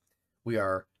energetic. We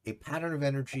are a pattern of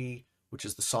energy, which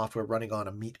is the software running on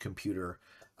a meat computer,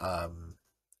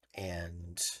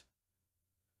 and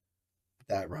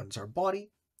that runs our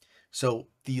body. So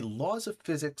the laws of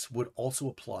physics would also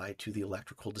apply to the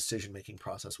electrical decision-making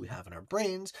process we have in our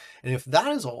brains. And if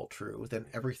that is all true, then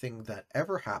everything that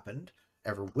ever happened,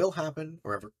 ever will happen,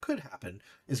 or ever could happen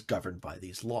is governed by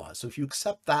these laws. So if you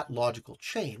accept that logical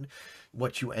chain,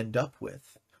 what you end up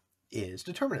with is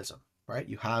determinism, right?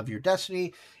 You have your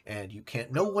destiny and you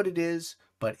can't know what it is,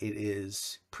 but it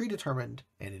is predetermined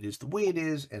and it is the way it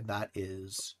is, and that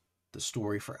is the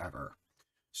story forever.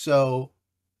 So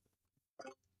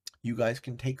you guys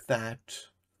can take that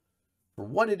for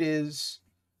what it is.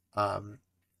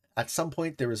 At some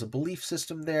point, there is a belief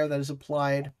system there that is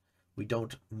applied. We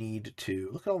don't need to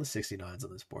look at all the 69s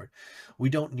on this board. We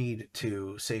don't need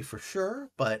to say for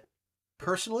sure, but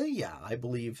personally, yeah, I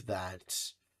believe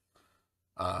that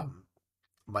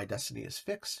my destiny is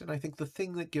fixed, and I think the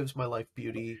thing that gives my life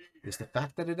beauty is the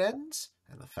fact that it ends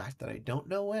and the fact that I don't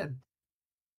know when.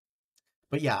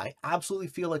 But yeah, I absolutely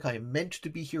feel like I am meant to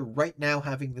be here right now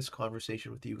having this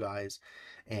conversation with you guys,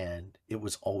 and it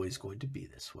was always going to be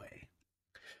this way.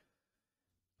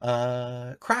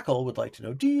 Crackle would like to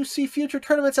know, do you see future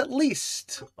tournaments at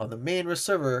least on the main risk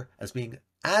server as being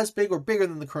as big or bigger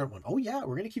than the current one? Oh yeah,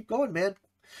 we're going to keep going, man.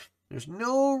 There's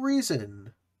no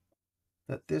reason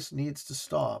that this needs to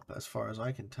stop as far as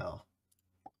I can tell.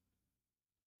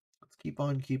 Let's keep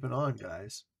on keeping on,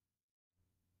 guys.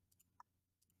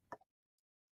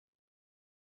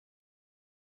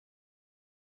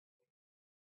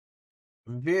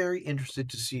 I'm very interested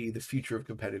to see the future of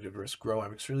competitive risk grow.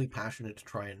 I'm extremely passionate to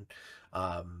try and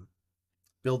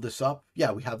build this up.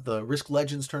 Yeah, we have the Risk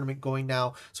Legends tournament going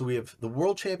now. So we have the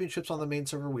World Championships on the main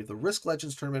server. We have the Risk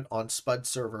Legends tournament on Spud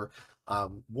server.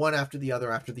 One after the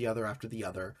other, after the other, after the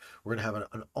other. We're going to have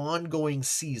an ongoing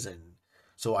season.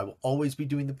 So I will always be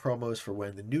doing the promos for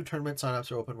when the new tournament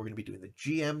signups are open. We're going to be doing the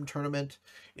GM tournament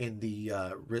in the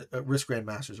Risk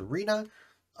Grandmasters arena.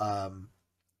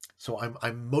 So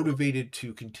I'm motivated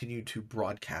to continue to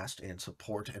broadcast and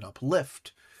support and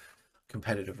uplift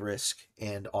competitive risk,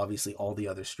 and obviously all the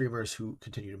other streamers who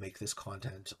continue to make this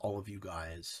content, all of you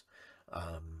guys.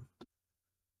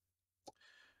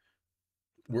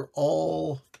 We're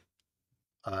all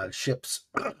ships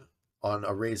on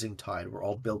a raising tide. We're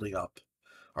all building up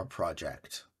our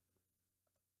project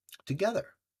together.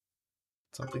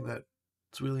 Something that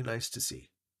it's really nice to see.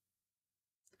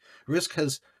 Risk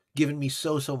has given me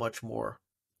so much more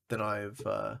than I've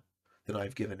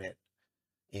given it,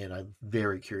 and I'm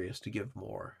very curious to give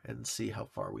more and see how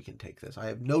far we can take this. I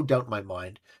have no doubt in my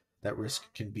mind that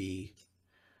Risk can be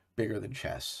bigger than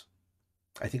chess.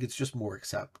 I think it's just more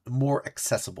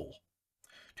accessible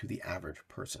to the average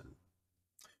person.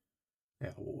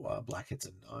 Yeah, well, black hits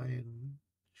a 9.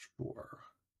 Sure.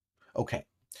 Okay.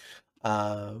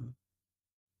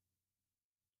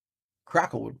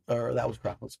 Crackle, or that was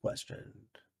Crackle's question.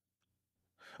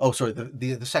 Oh, sorry,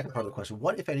 the second part of the question.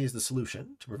 What, if any, is the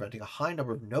solution to preventing a high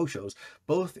number of no-shows,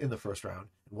 both in the first round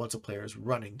and once a player is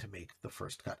running to make the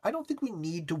first cut? I don't think we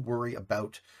need to worry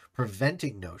about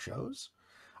preventing no-shows.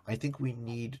 I think we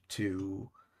need to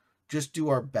just do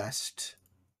our best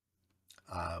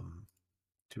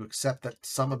to accept that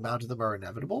some amount of them are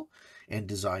inevitable and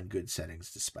design good settings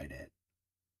despite it.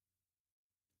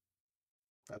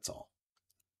 That's all.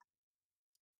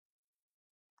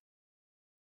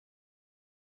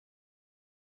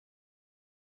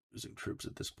 Losing troops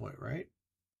at this point, right?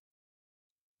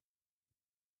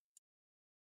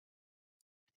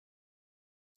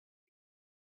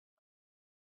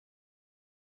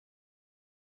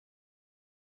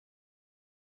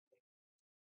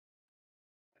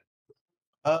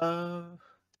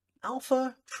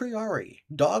 Alpha Priori.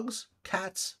 Dogs,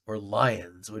 cats, or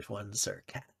lions? Which ones are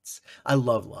cats? I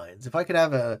love lions. If I could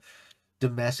have a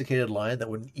domesticated lion that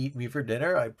wouldn't eat me for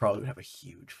dinner, I probably would have a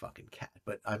huge fucking cat.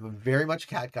 But I'm a very much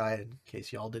cat guy, in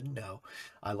case y'all didn't know.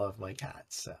 I love my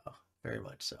cats, so very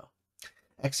much so.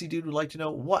 XC Dude would like to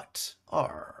know, what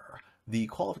are the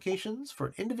qualifications for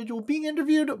an individual being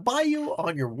interviewed by you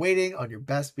on your Waiting on Your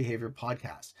Best Behavior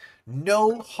podcast?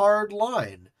 No hard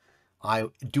line.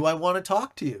 Do I want to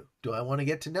talk to you? Do I want to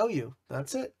get to know you?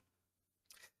 That's it.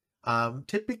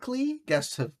 Typically,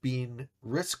 guests have been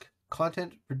Risk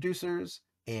content producers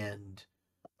and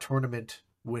tournament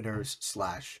winners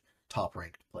 / top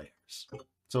ranked players.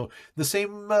 So the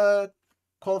same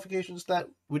qualifications that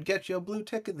would get you a blue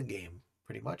tick in the game,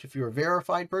 pretty much. If you're a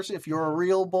verified person, if you're a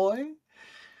real boy,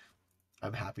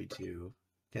 I'm happy to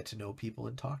get to know people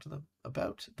and talk to them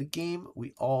about the game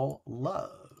we all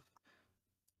love.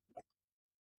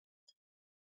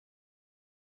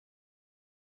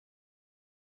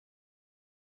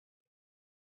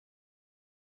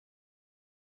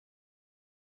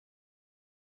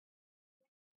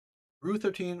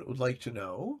 Rue13 would like to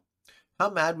know,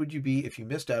 how mad would you be if you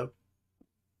missed out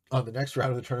on the next round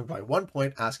of the tournament by 1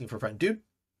 point, asking for a friend? Dude,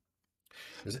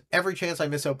 there's every chance I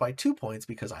miss out by 2 points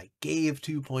because I gave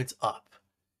 2 points up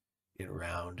in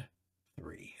round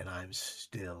 3, and I'm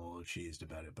still cheesed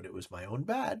about it, but it was my own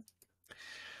bad.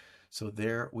 So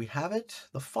there we have it.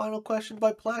 The final question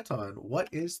by Platon. What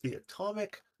is the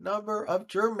atomic number of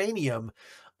germanium?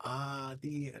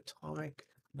 The atomic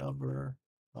number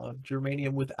of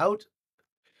germanium without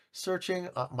searching.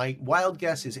 My wild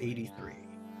guess is 83.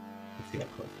 Let's see how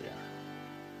close they are.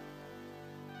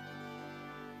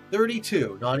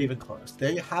 32, not even close.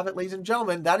 There you have it, ladies and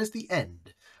gentlemen. That is the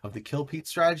end of the Kill Pete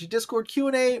Strategy Discord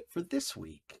Q&A for this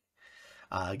week.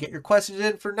 Get your questions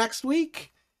in for next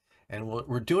week, And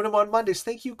we're doing them on Mondays.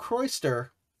 Thank you, Croyster,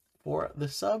 for the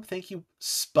sub. Thank you,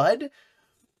 Spud.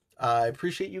 I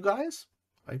appreciate you guys.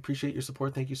 I appreciate your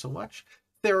support. Thank you so much.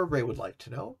 Thera Ray would like to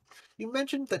know, you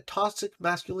mentioned that toxic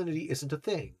masculinity isn't a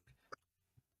thing.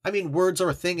 I mean, words are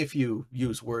a thing if you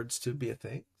use words to be a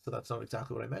thing, so that's not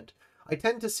exactly what I meant. I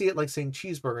tend to see it like saying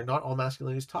cheeseburger. Not all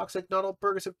masculinity is toxic. Not all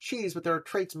burgers have cheese, but there are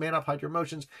traits, man up, hide your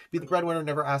emotions, be the breadwinner,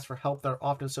 never ask for help, that are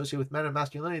often associated with men and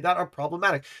masculinity that are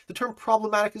problematic. The term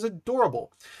problematic is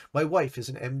adorable. My wife is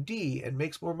an MD and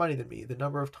makes more money than me. The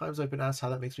number of times I've been asked how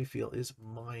that makes me feel is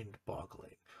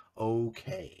mind-boggling.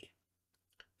 Okay.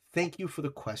 Thank you for the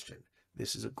question.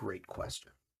 This is a great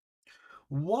question.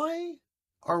 Why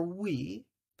are we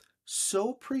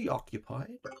so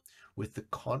preoccupied with the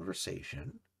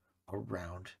conversation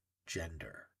around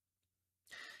gender?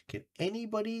 Can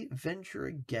anybody venture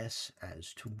a guess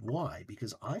as to why?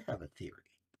 Because I have a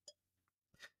theory.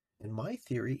 And my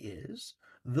theory is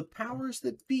the powers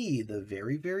that be, the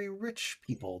very, very rich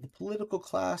people, the political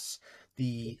class,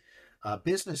 the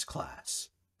business class,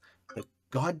 the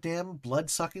goddamn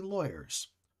blood-sucking lawyers,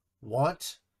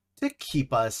 want to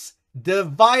keep us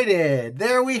divided.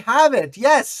 There we have it.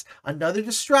 Yes, another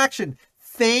distraction.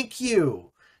 Thank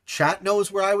you. Chat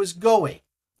knows where I was going.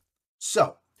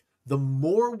 So, the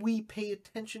more we pay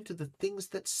attention to the things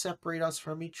that separate us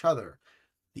from each other,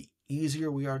 the easier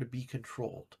we are to be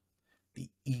controlled, the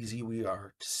easier we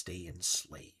are to stay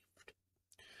enslaved.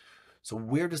 So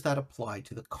where does that apply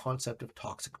to the concept of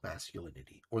toxic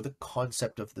masculinity or the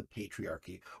concept of the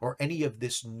patriarchy or any of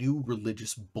this new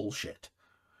religious bullshit?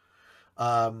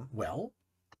 Well,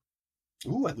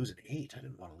 ooh, I lose an 8. I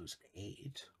didn't want to lose an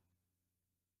 8.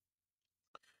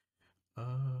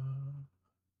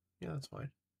 Yeah, that's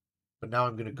fine. But now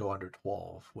I'm going to go under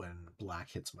 12 when black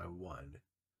hits my 1.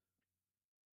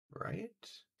 Right?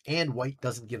 And white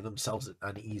doesn't give themselves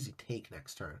an easy take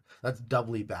next turn. That's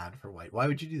doubly bad for white. Why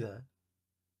would you do that?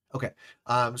 Okay.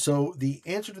 So the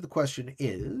answer to the question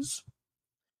is,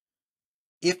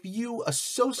 if you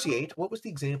associate, what was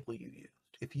the example you used?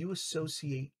 If you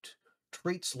associate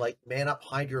traits like man up,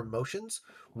 hide your emotions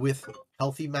with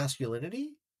healthy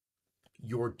masculinity,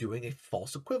 you're doing a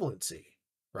false equivalency,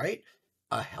 right?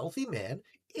 A healthy man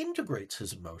integrates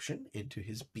his emotion into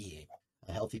his being.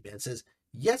 A healthy man says,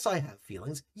 yes, I have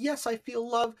feelings. Yes, I feel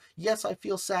love. Yes, I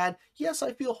feel sad. Yes,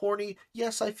 I feel horny.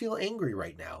 Yes, I feel angry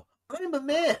right now. I'm a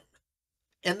man.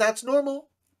 And that's normal.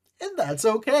 And that's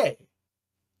okay.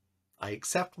 I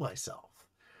accept myself,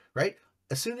 right?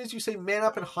 As soon as you say man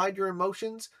up and hide your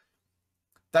emotions,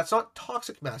 that's not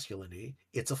toxic masculinity.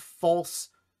 It's a false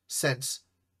sense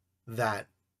that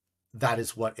that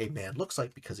is what a man looks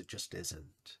like, because it just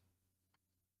isn't.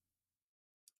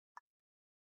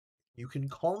 You can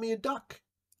call me a duck.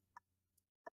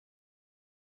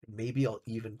 Maybe I'll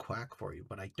even quack for you,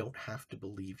 but I don't have to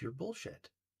believe your bullshit.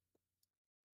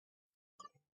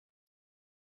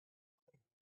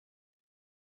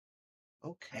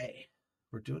 Okay.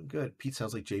 We're doing good. Pete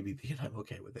sounds like JBP, and I'm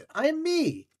okay with it. I'm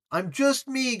me. I'm just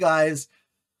me, guys.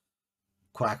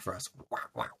 Quack for us.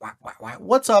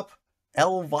 What's up,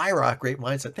 Elvira? Great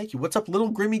mindset. Thank you. What's up,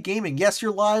 Little Grimmy Gaming? Yes,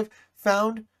 you're live.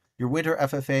 Found your winter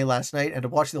FFA last night and to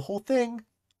watch the whole thing.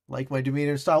 Like my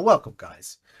demeanor and style. Welcome,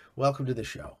 guys. Welcome to the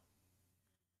show.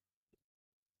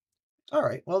 All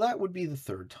right. Well, that would be the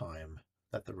third time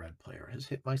that the red player has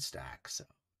hit my stack. So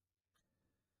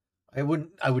I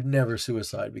would never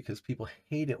suicide, because people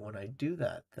hate it when I do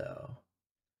that, though.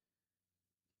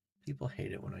 People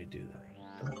hate it when I do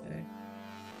that, don't they?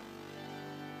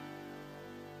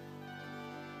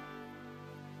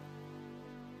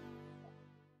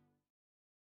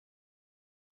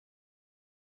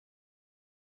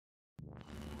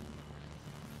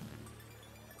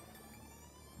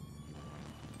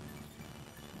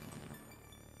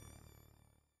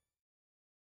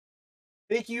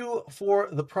 Thank you for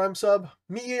the Prime sub,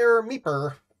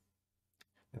 Meeper.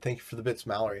 And thank you for the bits,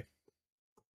 Mallory.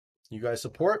 You guys'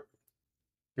 support,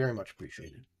 very much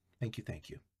appreciated. Thank you, thank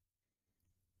you.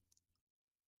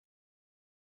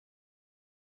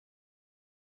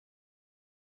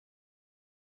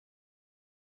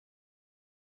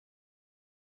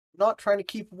 Not trying to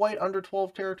keep white under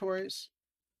 12 territories.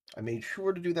 I made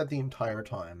sure to do that the entire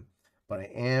time, but I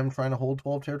am trying to hold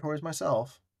 12 territories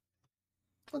myself.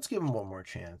 Let's give him one more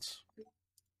chance.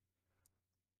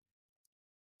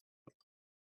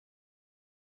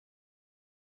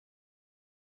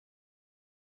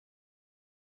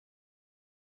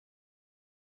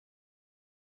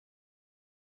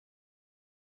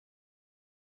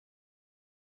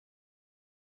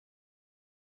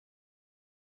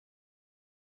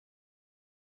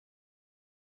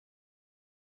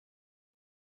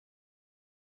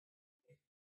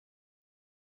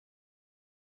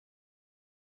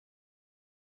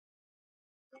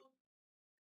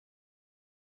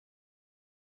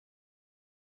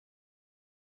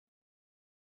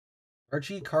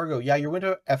 RG Cargo. Yeah, your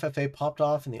window FFA popped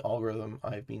off in the algorithm.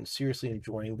 I've been seriously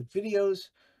enjoying the videos.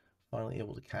 Finally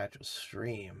able to catch a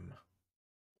stream.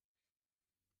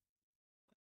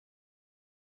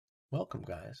 Welcome,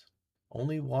 guys.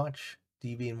 Only watch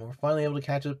DB and more. Finally able to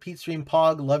catch a Pete stream.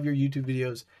 Pog, love your YouTube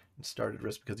videos. And started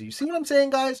Risk because you see what I'm saying,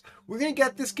 guys? We're going to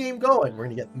get this game going. We're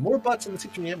going to get more butts in the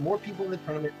section. We're going to get more people in the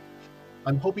tournament.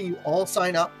 I'm hoping you all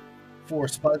sign up for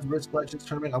Spud's Risk Legends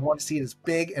tournament. I want to see it as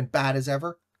big and bad as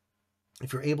ever.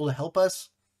 If you're able to help us,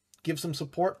 give some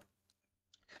support.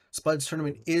 Spud's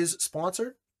tournament is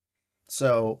sponsored.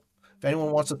 So if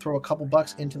anyone wants to throw a couple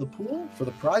bucks into the pool for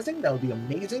the prizing, that would be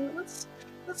amazing. Let's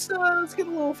get a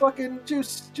little fucking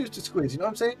juice to squeeze. You know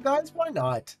what I'm saying, guys? Why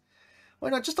not? Why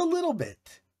not? Just a little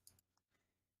bit.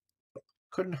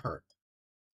 Couldn't hurt.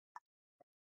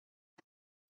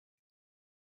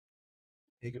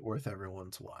 Make it worth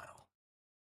everyone's while.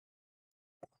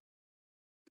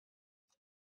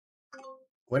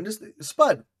 When does the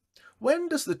Spud? When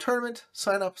does the tournament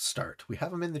sign up start? We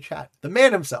have him in the chat. The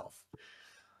man himself.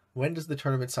 When does the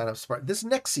tournament sign up start? This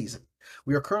next season.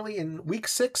 We are currently in week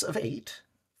 6 of 8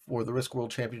 for the Risk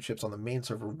World Championships on the main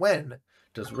server. When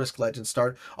does Risk Legends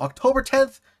start? October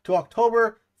 10th to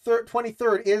October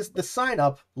 23rd is the sign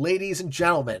up, ladies and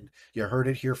gentlemen. You heard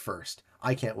it here first.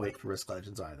 I can't wait for Risk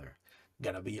Legends either.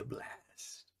 Gonna be a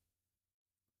blast.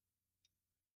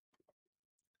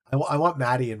 I want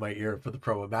Maddie in my ear for the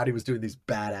promo. Maddie was doing these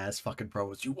badass fucking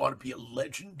promos. You want to be a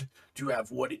legend? Do you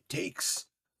have what it takes?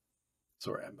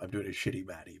 Sorry, I'm doing a shitty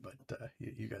Maddie, but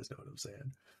you guys know what I'm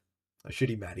saying. A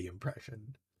shitty Maddie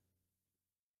impression.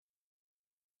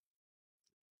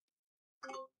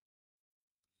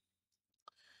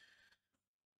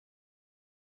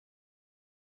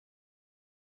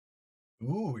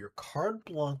 Ooh, you're card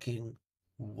blocking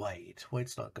white.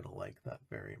 White's not going to like that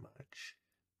very much.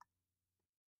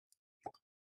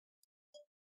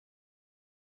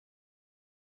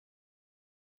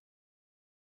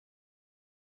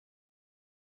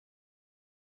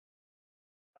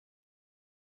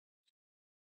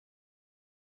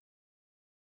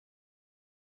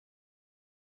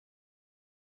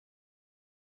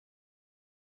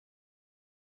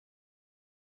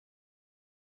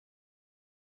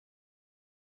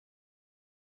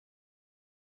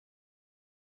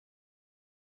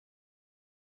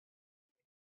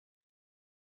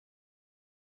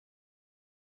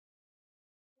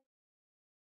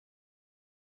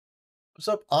 What's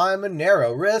up? I'm a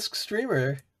narrow risk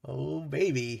streamer. Oh,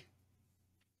 baby.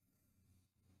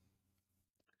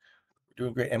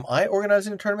 Doing great. Am I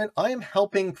organizing a tournament? I am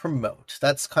helping promote.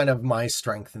 That's kind of my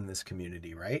strength in this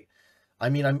community, right? I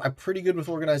mean, I'm pretty good with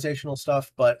organizational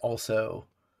stuff, but also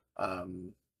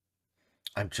I'm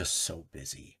just so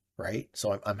busy, right?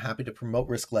 So I'm happy to promote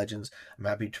Risk Legends. I'm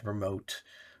happy to promote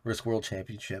Risk World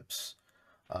Championships.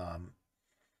 And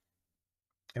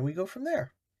we go from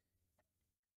there.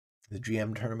 The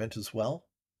GM tournament as well.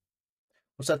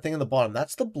 What's that thing in the bottom?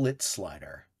 That's the Blitz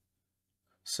slider.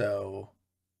 So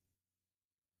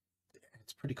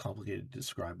it's pretty complicated to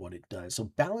describe what it does.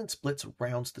 So balance Blitz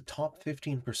rounds the top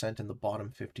 15% and the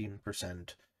bottom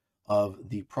 15% of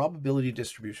the probability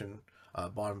distribution,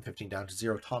 bottom 15 down to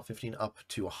 0, top 15 up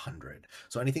to 100.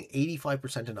 So anything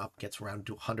 85% and up gets rounded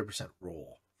to 100%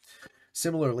 roll.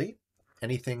 Similarly,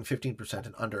 anything 15%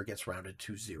 and under gets rounded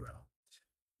to 0.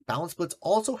 Balance Blitz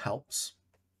also helps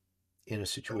in a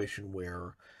situation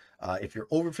where if you're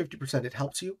over 50%, it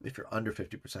helps you. If you're under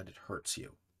 50%, it hurts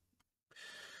you.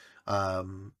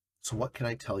 So what can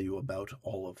I tell you about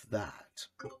all of that?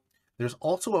 There's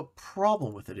also a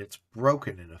problem with it. It's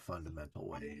broken in a fundamental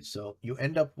way. So you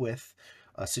end up with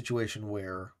a situation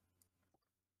where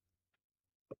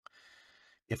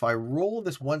if I roll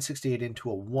this 168 into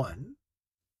a 1,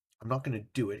 I'm not going to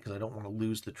do it because I don't want to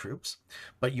lose the troops,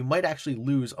 but you might actually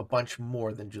lose a bunch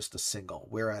more than just a single.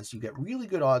 Whereas you get really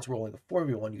good odds rolling a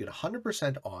 4v1, you get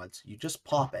 100% odds, you just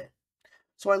pop it.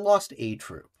 So I lost a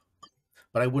troop,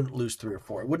 but I wouldn't lose 3 or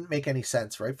 4. It wouldn't make any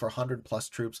sense, right, for 100 plus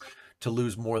troops to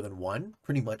lose more than 1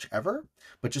 pretty much ever,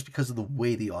 but just because of the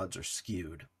way the odds are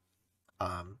skewed.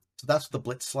 So that's what the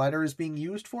Blitz slider is being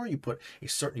used for. You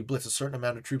blitz a certain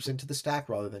amount of troops into the stack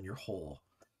rather than your whole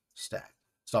stack.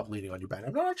 Stop leaning on your back.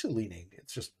 I'm not actually leaning.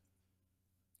 It's just,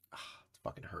 it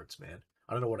fucking hurts, man.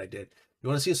 I don't know what I did. You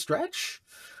want to see a stretch?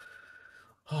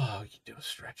 Oh, you can do a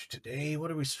stretch today. What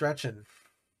are we stretching?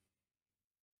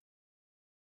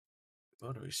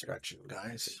 What are we stretching,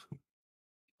 guys?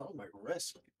 Oh, my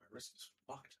wrist. My wrist is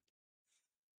fucked.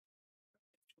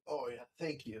 Oh, yeah.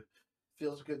 Thank you.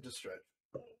 Feels good to stretch.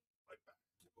 Oh, my back.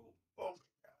 Oh,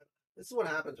 my God. This is what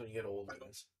happens when you get old,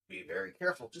 guys. Be very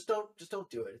careful. Just don't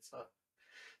do it.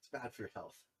 It's bad for your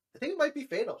health. I think it might be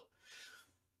fatal.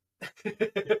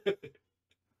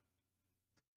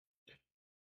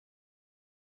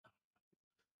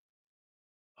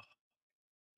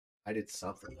 I did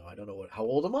something though. I don't know what. How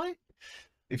old am I?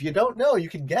 If you don't know, you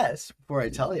can guess before I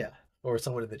tell you, or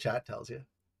someone in the chat tells you.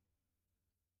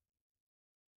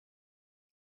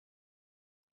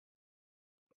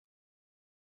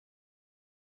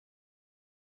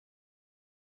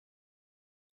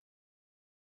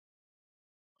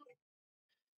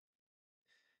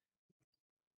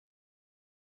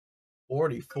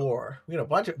 44. We got a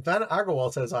bunch of Van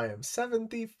Agarwal says I am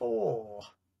 74.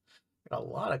 Got a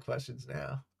lot of questions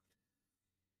now.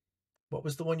 What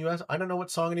was the one you asked? I don't know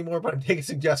what song anymore, but I'm taking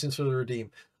suggestions for the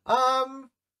redeem. Let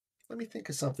me think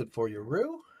of something for you,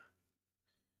 Rue.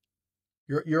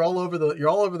 You're all over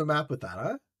the map with that,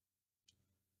 huh?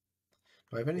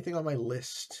 Do I have anything on my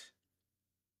list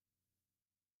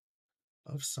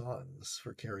of songs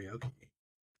for karaoke?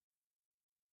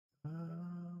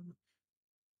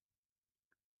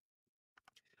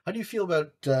 How do you feel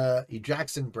about a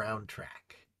Jackson Browne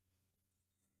track?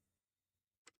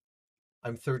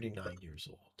 I'm 39 years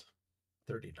old.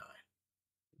 39.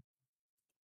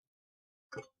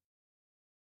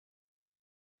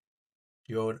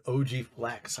 You owe an OG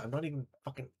flex. I'm not even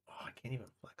fucking. Oh, I can't even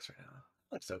flex right now.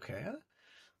 Looks okay, huh?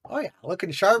 Oh yeah, looking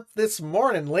sharp this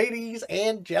morning, ladies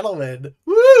and gentlemen.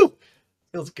 Woo!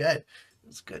 Feels good.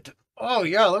 Feels good. Oh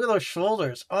yeah, look at those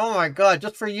shoulders. Oh my god,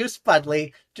 just for you,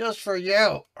 Spudley. Just for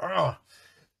you. Oh,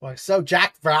 like so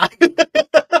Jack Brown.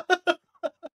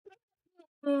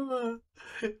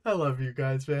 I love you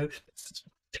guys, man.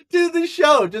 Do the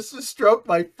show just to stroke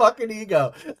my fucking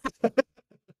ego.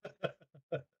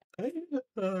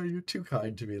 Oh, you're too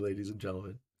kind to me, ladies and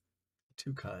gentlemen.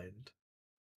 Too kind.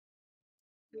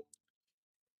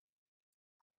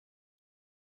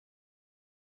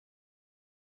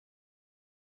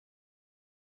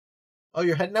 Oh,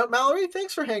 you're heading out, Mallory?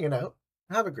 Thanks for hanging out.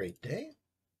 Have a great day.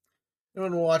 You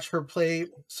want to watch her play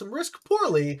some Risk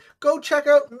Poorly? Go check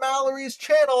out Mallory's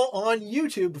channel on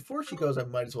YouTube. Before she goes, I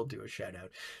might as well do a shout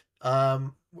out.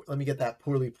 Let me get that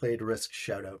poorly played Risk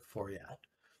shout out for you.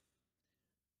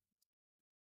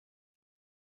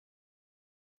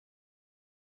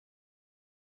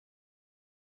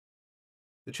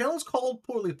 The channel is called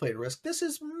Poorly Played Risk. This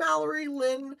is Mallory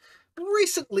Lynn,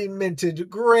 recently minted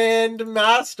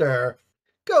Grandmaster.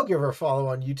 Go give her a follow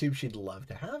on YouTube. She'd love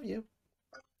to have you.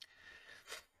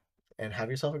 And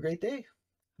have yourself a great day,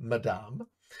 madame.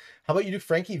 How about you do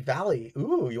Frankie Valli?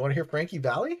 Ooh, you want to hear Frankie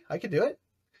Valli? I could do it.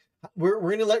 We're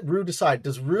gonna let Rue decide.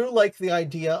 Does Rue like the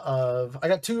idea of? I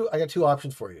got two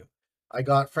options for you. I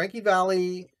got Frankie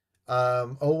Valli,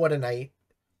 Oh What a Night,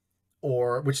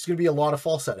 or which is gonna be a lot of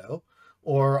falsetto,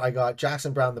 or I got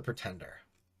Jackson Browne the Pretender,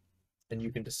 and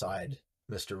you can decide,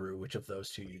 Mr. Rue, which of those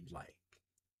two you'd like.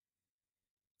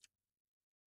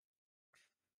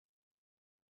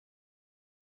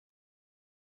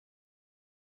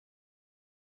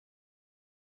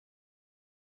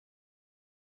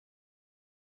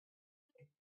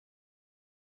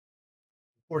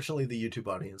 Fortunately, the YouTube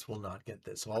audience will not get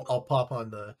this, so I'll pop on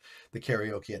the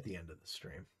karaoke at the end of the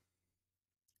stream.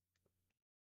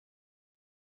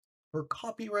 For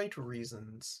copyright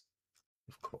reasons,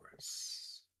 of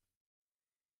course.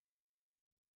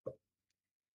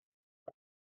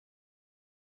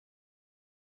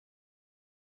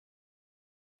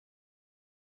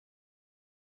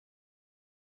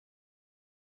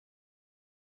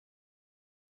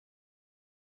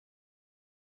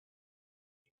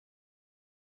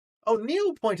 Oh,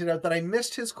 Neil pointed out that I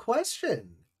missed his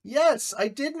question. Yes, I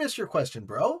did miss your question,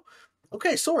 bro.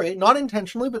 Okay, sorry, not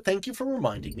intentionally, but thank you for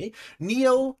reminding me.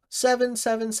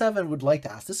 Neo777 would like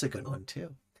to ask this a good one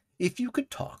too. If you could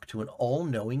talk to an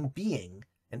all-knowing being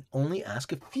and only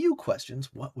ask a few questions,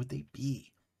 what would they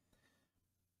be?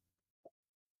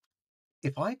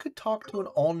 If I could talk to an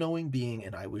all-knowing being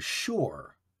and I was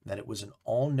sure that it was an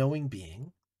all-knowing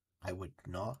being, I would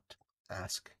not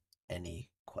ask any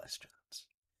questions.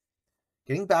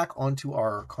 Getting back onto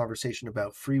our conversation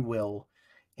about free will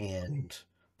and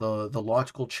the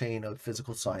logical chain of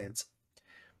physical science,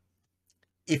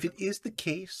 if it is the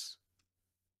case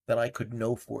that I could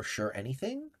know for sure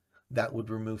anything, that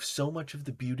would remove so much of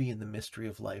the beauty and the mystery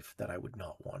of life that I would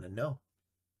not want to know.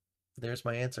 There's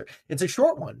my answer. It's a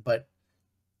short one, but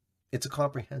it's a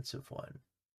comprehensive one.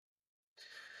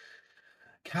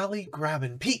 Callie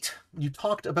Graben. Pete, you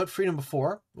talked about freedom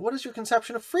before. What is your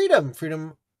conception of freedom?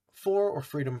 Freedom for or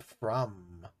freedom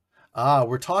from?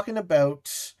 We're talking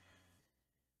about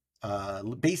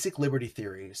basic liberty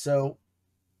theory. So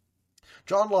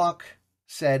John Locke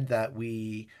said that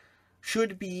we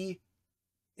should be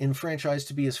enfranchised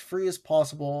to be as free as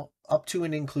possible, up to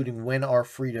and including when our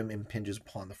freedom impinges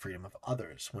upon the freedom of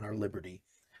others, when our liberty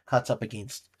cuts up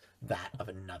against that of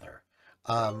another.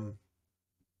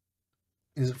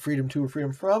 Is it freedom to or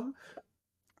freedom from?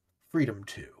 Freedom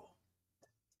to.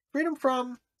 Freedom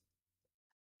from,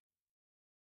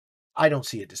 I don't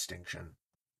see a distinction,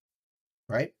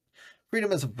 right?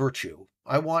 Freedom as a virtue.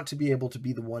 I want to be able to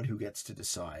be the one who gets to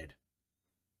decide.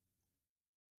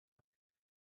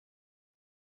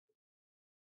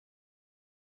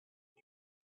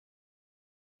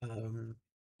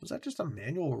 Was that just a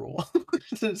manual roll?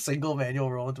 Just a single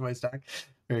manual roll into my stack?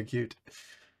 Very cute.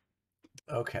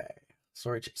 Okay.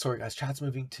 Sorry guys, chat's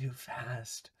moving too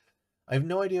fast. I have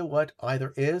no idea what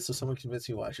either is, so someone convince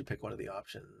me why I should pick one of the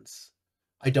options.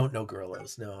 I don't know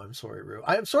gorillas. No, I'm sorry, Rue.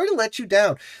 I'm sorry to let you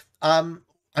down. I'm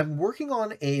working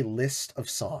on a list of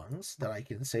songs that I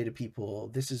can say to people,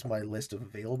 this is my list of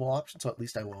available options, so at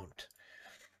least I won't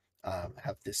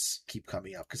have this keep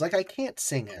coming up. Because like I can't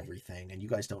sing everything, and you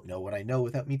guys don't know what I know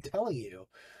without me telling you.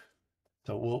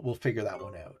 So we'll figure that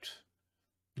one out.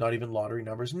 Not even lottery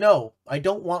numbers. No, I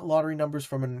don't want lottery numbers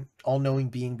from an all-knowing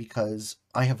being because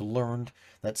I have learned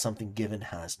that something given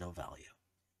has no value.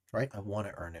 Right? I want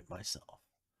to earn it myself.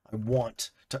 I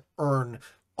want to earn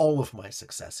all of my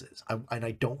successes. And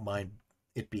I don't mind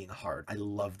it being hard. I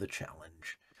love the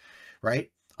challenge. Right?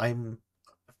 I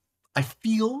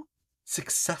feel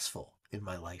successful in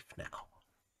my life now.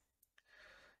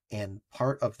 And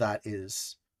part of that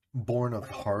is born of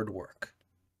hard work.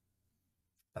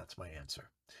 That's my answer.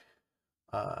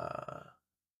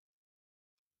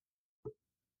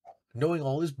 Knowing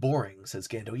all is boring, says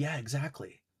Gando. Yeah,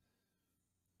 exactly.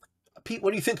 Pete,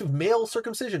 what do you think of male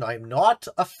circumcision? I'm not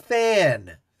a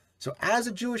fan. So as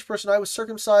a Jewish person, I was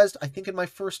circumcised, I think, in my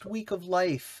first week of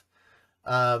life.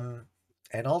 And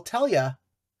I'll tell you,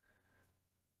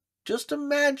 just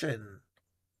imagine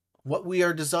what we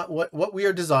are what we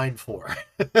are designed for.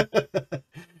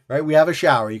 Right? We have a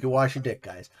shower. You can wash your dick,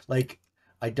 guys. Like,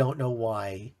 I don't know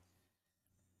why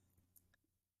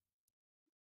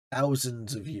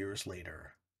thousands of years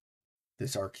later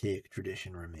this archaic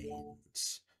tradition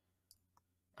remains.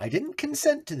 I didn't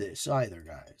consent to this either,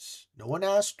 guys. No one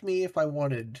asked me if I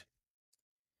wanted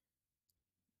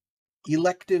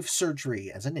elective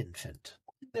surgery as an infant.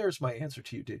 There's my answer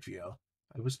to you, Digio.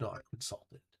 I was not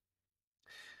consulted.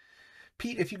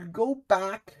 Pete, if you could go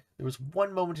back, there was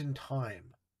one moment in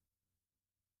time.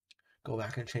 Go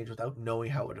back and change without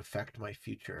knowing how it would affect my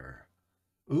future.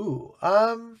 Ooh,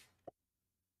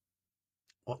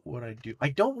 what would I do? I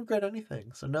don't regret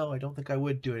anything, so no, I don't think I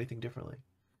would do anything differently.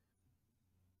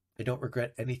 I don't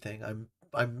regret anything.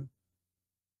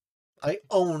 I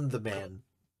own the man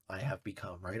I have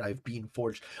become, right? I've been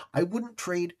forged. I wouldn't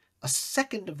trade a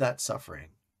second of that suffering.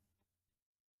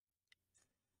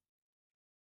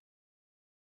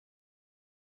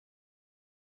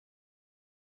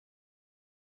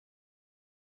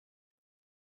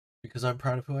 Because I'm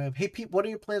proud of who I am. Hey, Pete, what are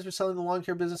your plans for selling the lawn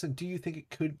care business, and do you think it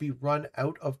could be run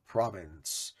out of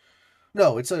province?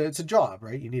 No, it's a job,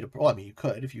 right? You need a. Well, I mean, you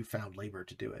could if you found labor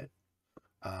to do it.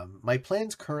 My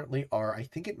plans currently are, I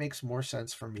think it makes more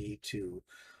sense for me to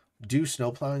do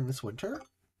snow plowing this winter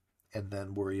and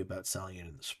then worry about selling it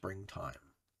in the springtime.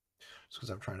 Just because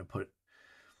I'm trying to put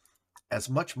as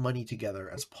much money together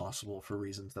as possible for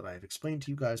reasons that I've explained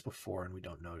to you guys before, and we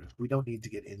don't need to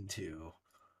get into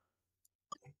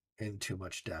in too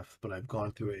much depth, but I've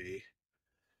gone through a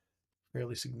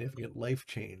fairly significant life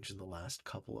change in the last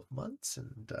couple of months,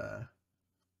 and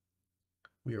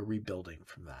we are rebuilding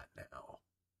from that now.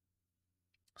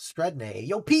 Stredney,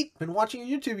 yo Pete, been watching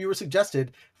your YouTube. You were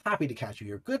suggested. Happy to catch you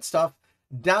here. Good stuff.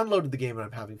 Downloaded the game and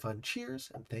I'm having fun.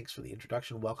 Cheers and thanks for the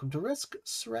introduction. Welcome to Risk,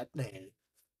 Stredney.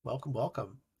 Welcome,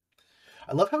 welcome.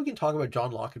 I love how we can talk about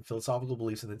John Locke and philosophical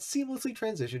beliefs and then seamlessly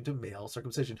transition to male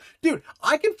circumcision. Dude,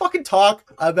 I can fucking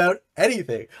talk about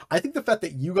anything. I think the fact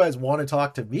that you guys want to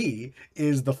talk to me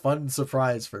is the fun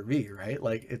surprise for me, right?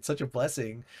 Like, it's such a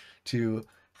blessing to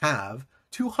have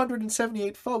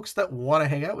 278 folks that want to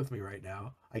hang out with me right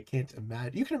now. I can't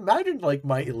imagine. You can imagine, like,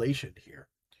 my elation here.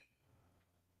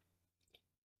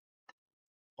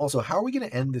 Also, how are we going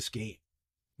to end this game?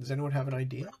 Does anyone have an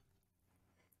idea?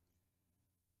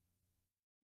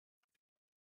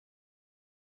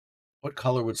 What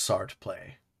color would Sart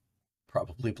play?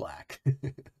 Probably black.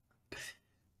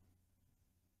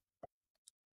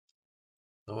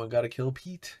 Someone got to kill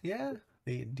Pete. Yeah,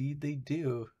 they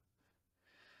do.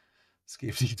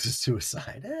 Escape leads to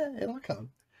suicide. It'll come.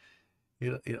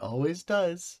 It always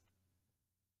does.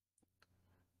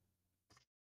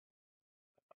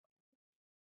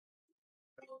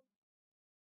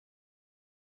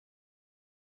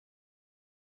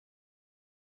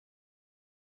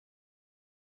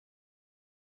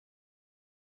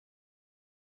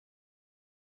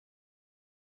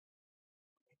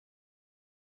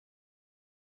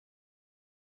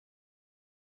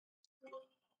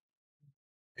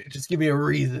 Just give me a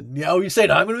reason. Yeah, you say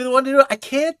I'm gonna be the one to do it. I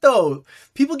can't though.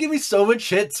 People give me so much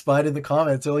shit, Spud, in the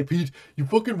comments. They're like, Pete, you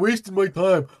fucking wasted my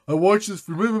time. I watched this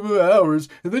for hours,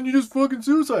 and then you just fucking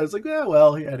suicide. It's like, yeah,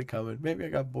 well, he had it coming. Maybe I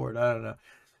got bored. I don't know.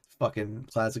 Fucking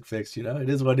classic fix, you know? It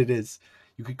is what it is.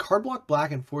 You could card block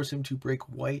black and force him to break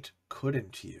white,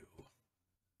 couldn't you?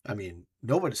 I mean,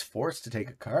 nobody's forced to take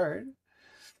a card.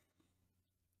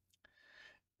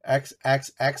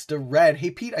 XXX to red. Hey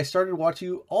Pete, I started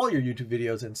watching all your YouTube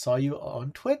videos and saw you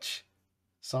on Twitch.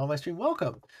 Saw my stream.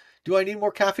 Welcome. Do I need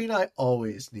more caffeine? I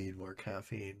always need more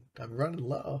caffeine. I'm running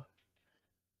low.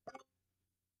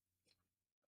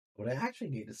 What I actually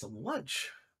need is some lunch.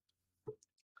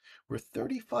 We're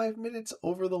 35 minutes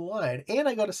over the line, and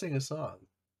I got to sing a song.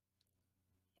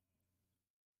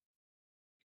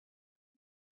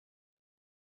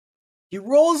 He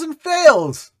rolls and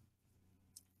fails.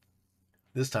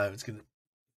 This time it's going to...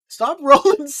 Stop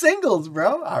rolling singles,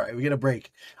 bro. All right, we get a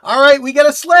break. All right, we get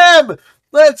a slam.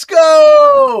 Let's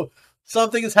go.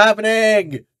 Something is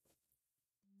happening.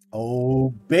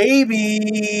 Oh,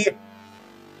 baby.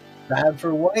 Bad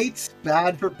for white,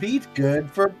 bad for Pete,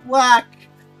 good for black.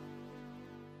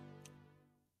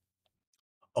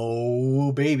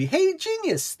 Oh, baby. Hey,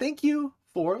 genius. Thank you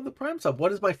for the Prime sub.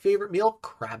 What is my favorite meal?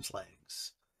 Crab's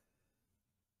legs.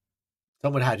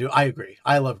 Someone had to. I agree.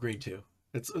 I love green too.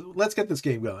 Let's get this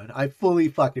game going. I fully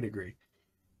fucking agree.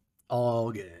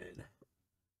 All good.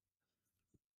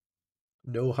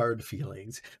 No hard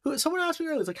feelings. Someone asked me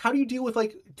earlier, it's like, how do you deal with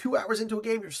like 2 hours into a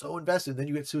game, you're so invested, then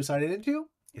you get suicided into?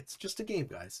 It's just a game,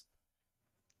 guys.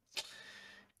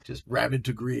 Just ram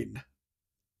into green.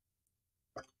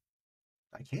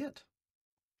 I can't.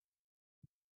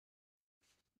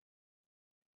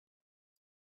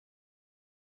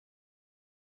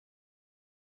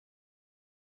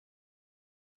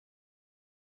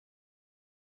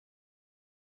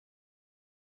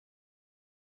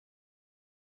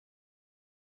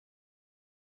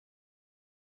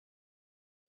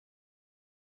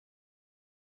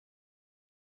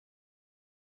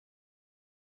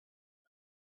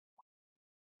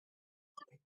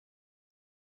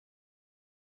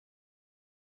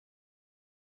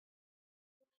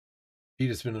 Pete,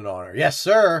 it's been an honor. Yes,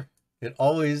 sir. It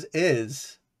always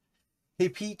is. Hey,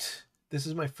 Pete, this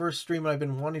is my first stream, and I've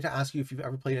been wanting to ask you if you've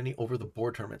ever played any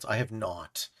over-the-board tournaments. I have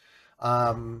not.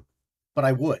 But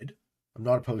I would. I'm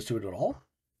not opposed to it at all.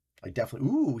 I definitely...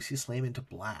 Ooh, we see a slam into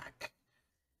black.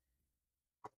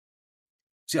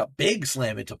 See a big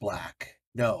slam into black.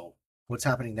 No. What's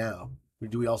happening now?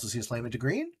 Do we also see a slam into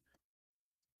green?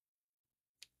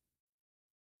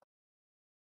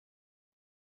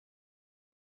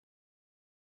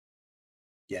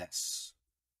 Yes.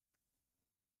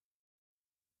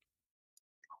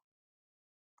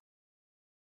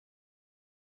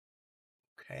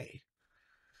 Okay.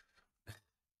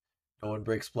 No one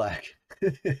breaks black.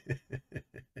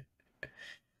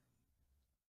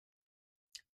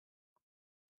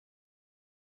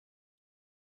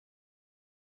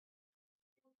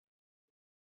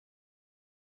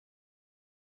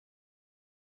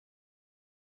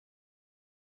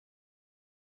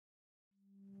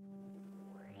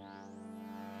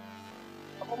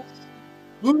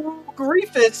 Boo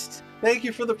Griefus! Thank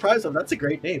you for the prize. That's a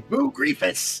great name. Boo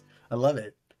Griefus! I love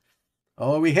it.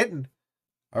 Oh, are we hitting?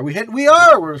 Are we hitting? We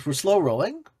are! We're slow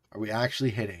rolling. Are we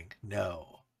actually hitting?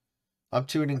 No. Up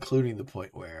to and including the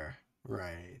point where...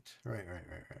 Right.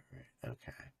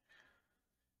 Okay.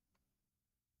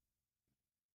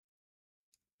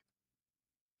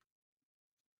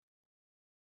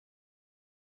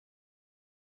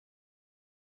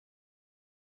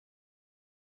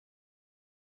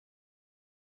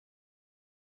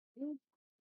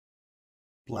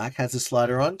 Black has a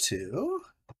slider on too.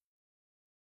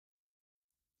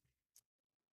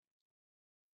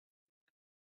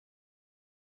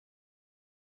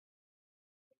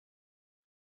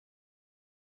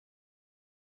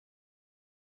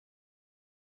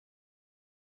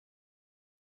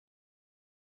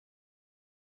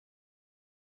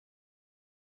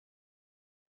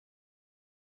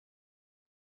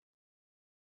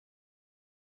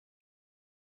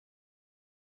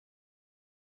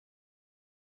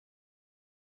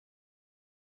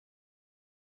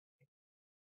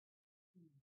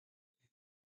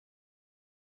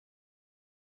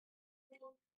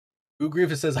 Boo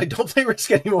Griefus says, I don't play Risk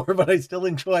anymore, but I still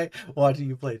enjoy watching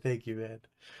you play. Thank you, man.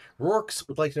 Rourke's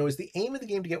would like to know, is the aim of the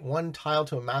game to get one tile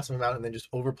to a massive amount and then just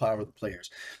overpower the players?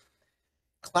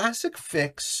 Classic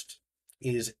Fixed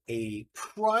is a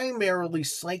primarily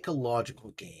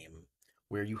psychological game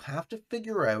where you have to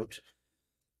figure out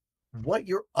what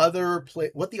the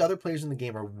other players in the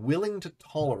game are willing to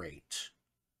tolerate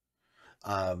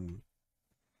How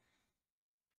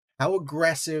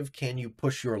aggressive can you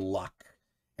push your luck?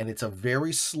 And it's a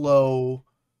very slow,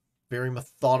 very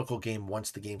methodical game once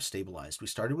the game stabilized. We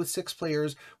started with 6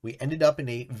 players. We ended up in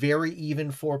a very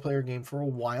even 4-player game for a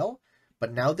while.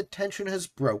 But now the tension has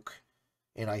broke,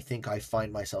 and I think I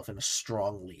find myself in a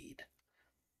strong lead.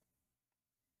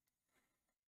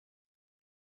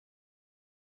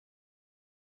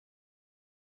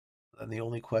 And the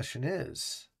only question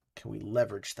is, can we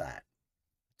leverage that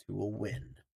to a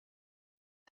win?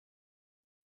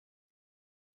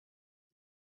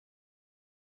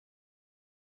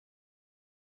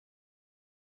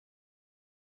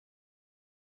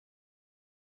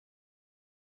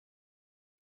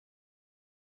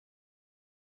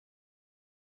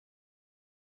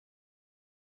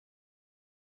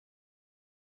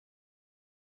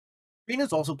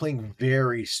 Rena's also playing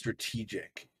very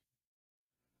strategic.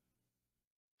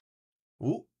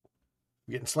 Ooh,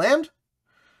 getting slammed.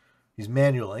 He's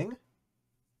manualing.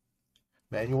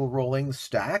 Manual rolling the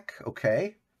stack.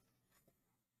 Okay.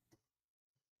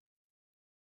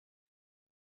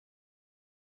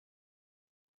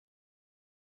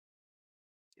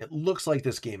 It looks like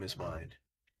this game is mine.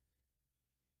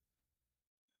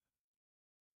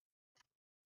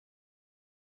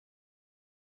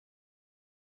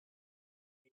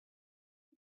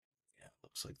 Yeah,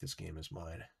 looks like this game is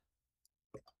mine.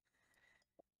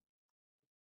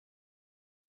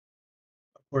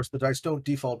 Of course, the dice don't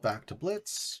default back to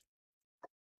Blitz.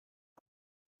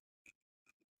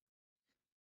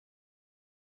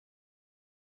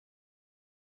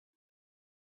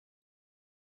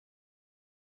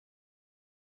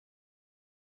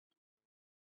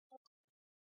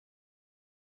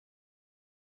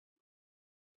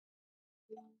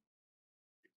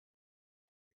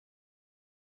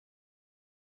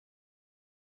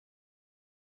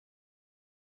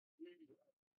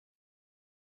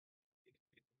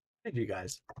 Thank you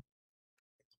guys.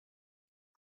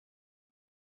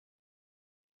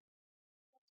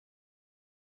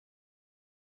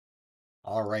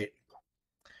 All right.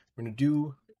 We're going to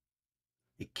do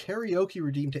a karaoke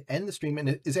redeem to end the stream.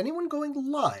 And is anyone going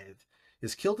live?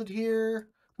 Is Kilted here?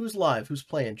 Who's live? Who's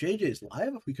playing? JJ's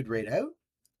live. If we could rate out.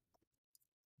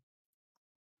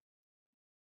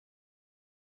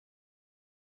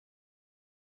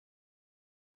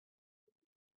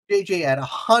 JJ at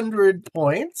 100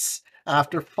 points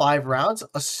after 5 rounds.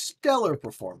 A stellar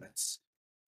performance.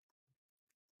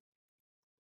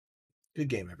 Good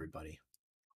game, everybody.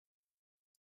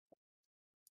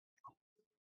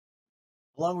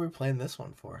 How long were we playing this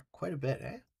one for? Quite a bit,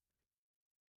 eh?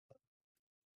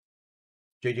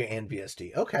 JJ and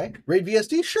VSD. Okay. Raid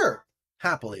VSD? Sure.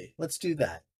 Happily. Let's do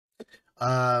that.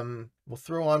 We'll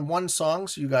throw on one song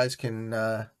so you guys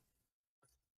can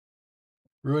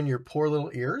ruin your poor little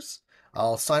ears.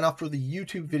 I'll sign off for the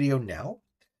YouTube video now.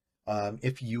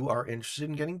 If you are interested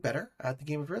in getting better at the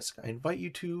game of Risk, I invite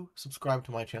you to subscribe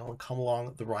to my channel and come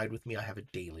along the ride with me. I have a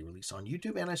daily release on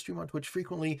YouTube and I stream on Twitch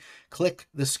frequently. Click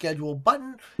the schedule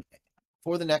button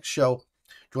for the next show.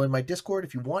 Join my Discord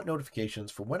if you want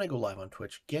notifications for when I go live on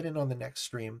Twitch. Get in on the next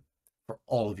stream. For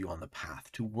all of you on the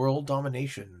path to world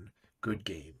domination, good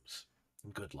games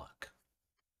and good luck.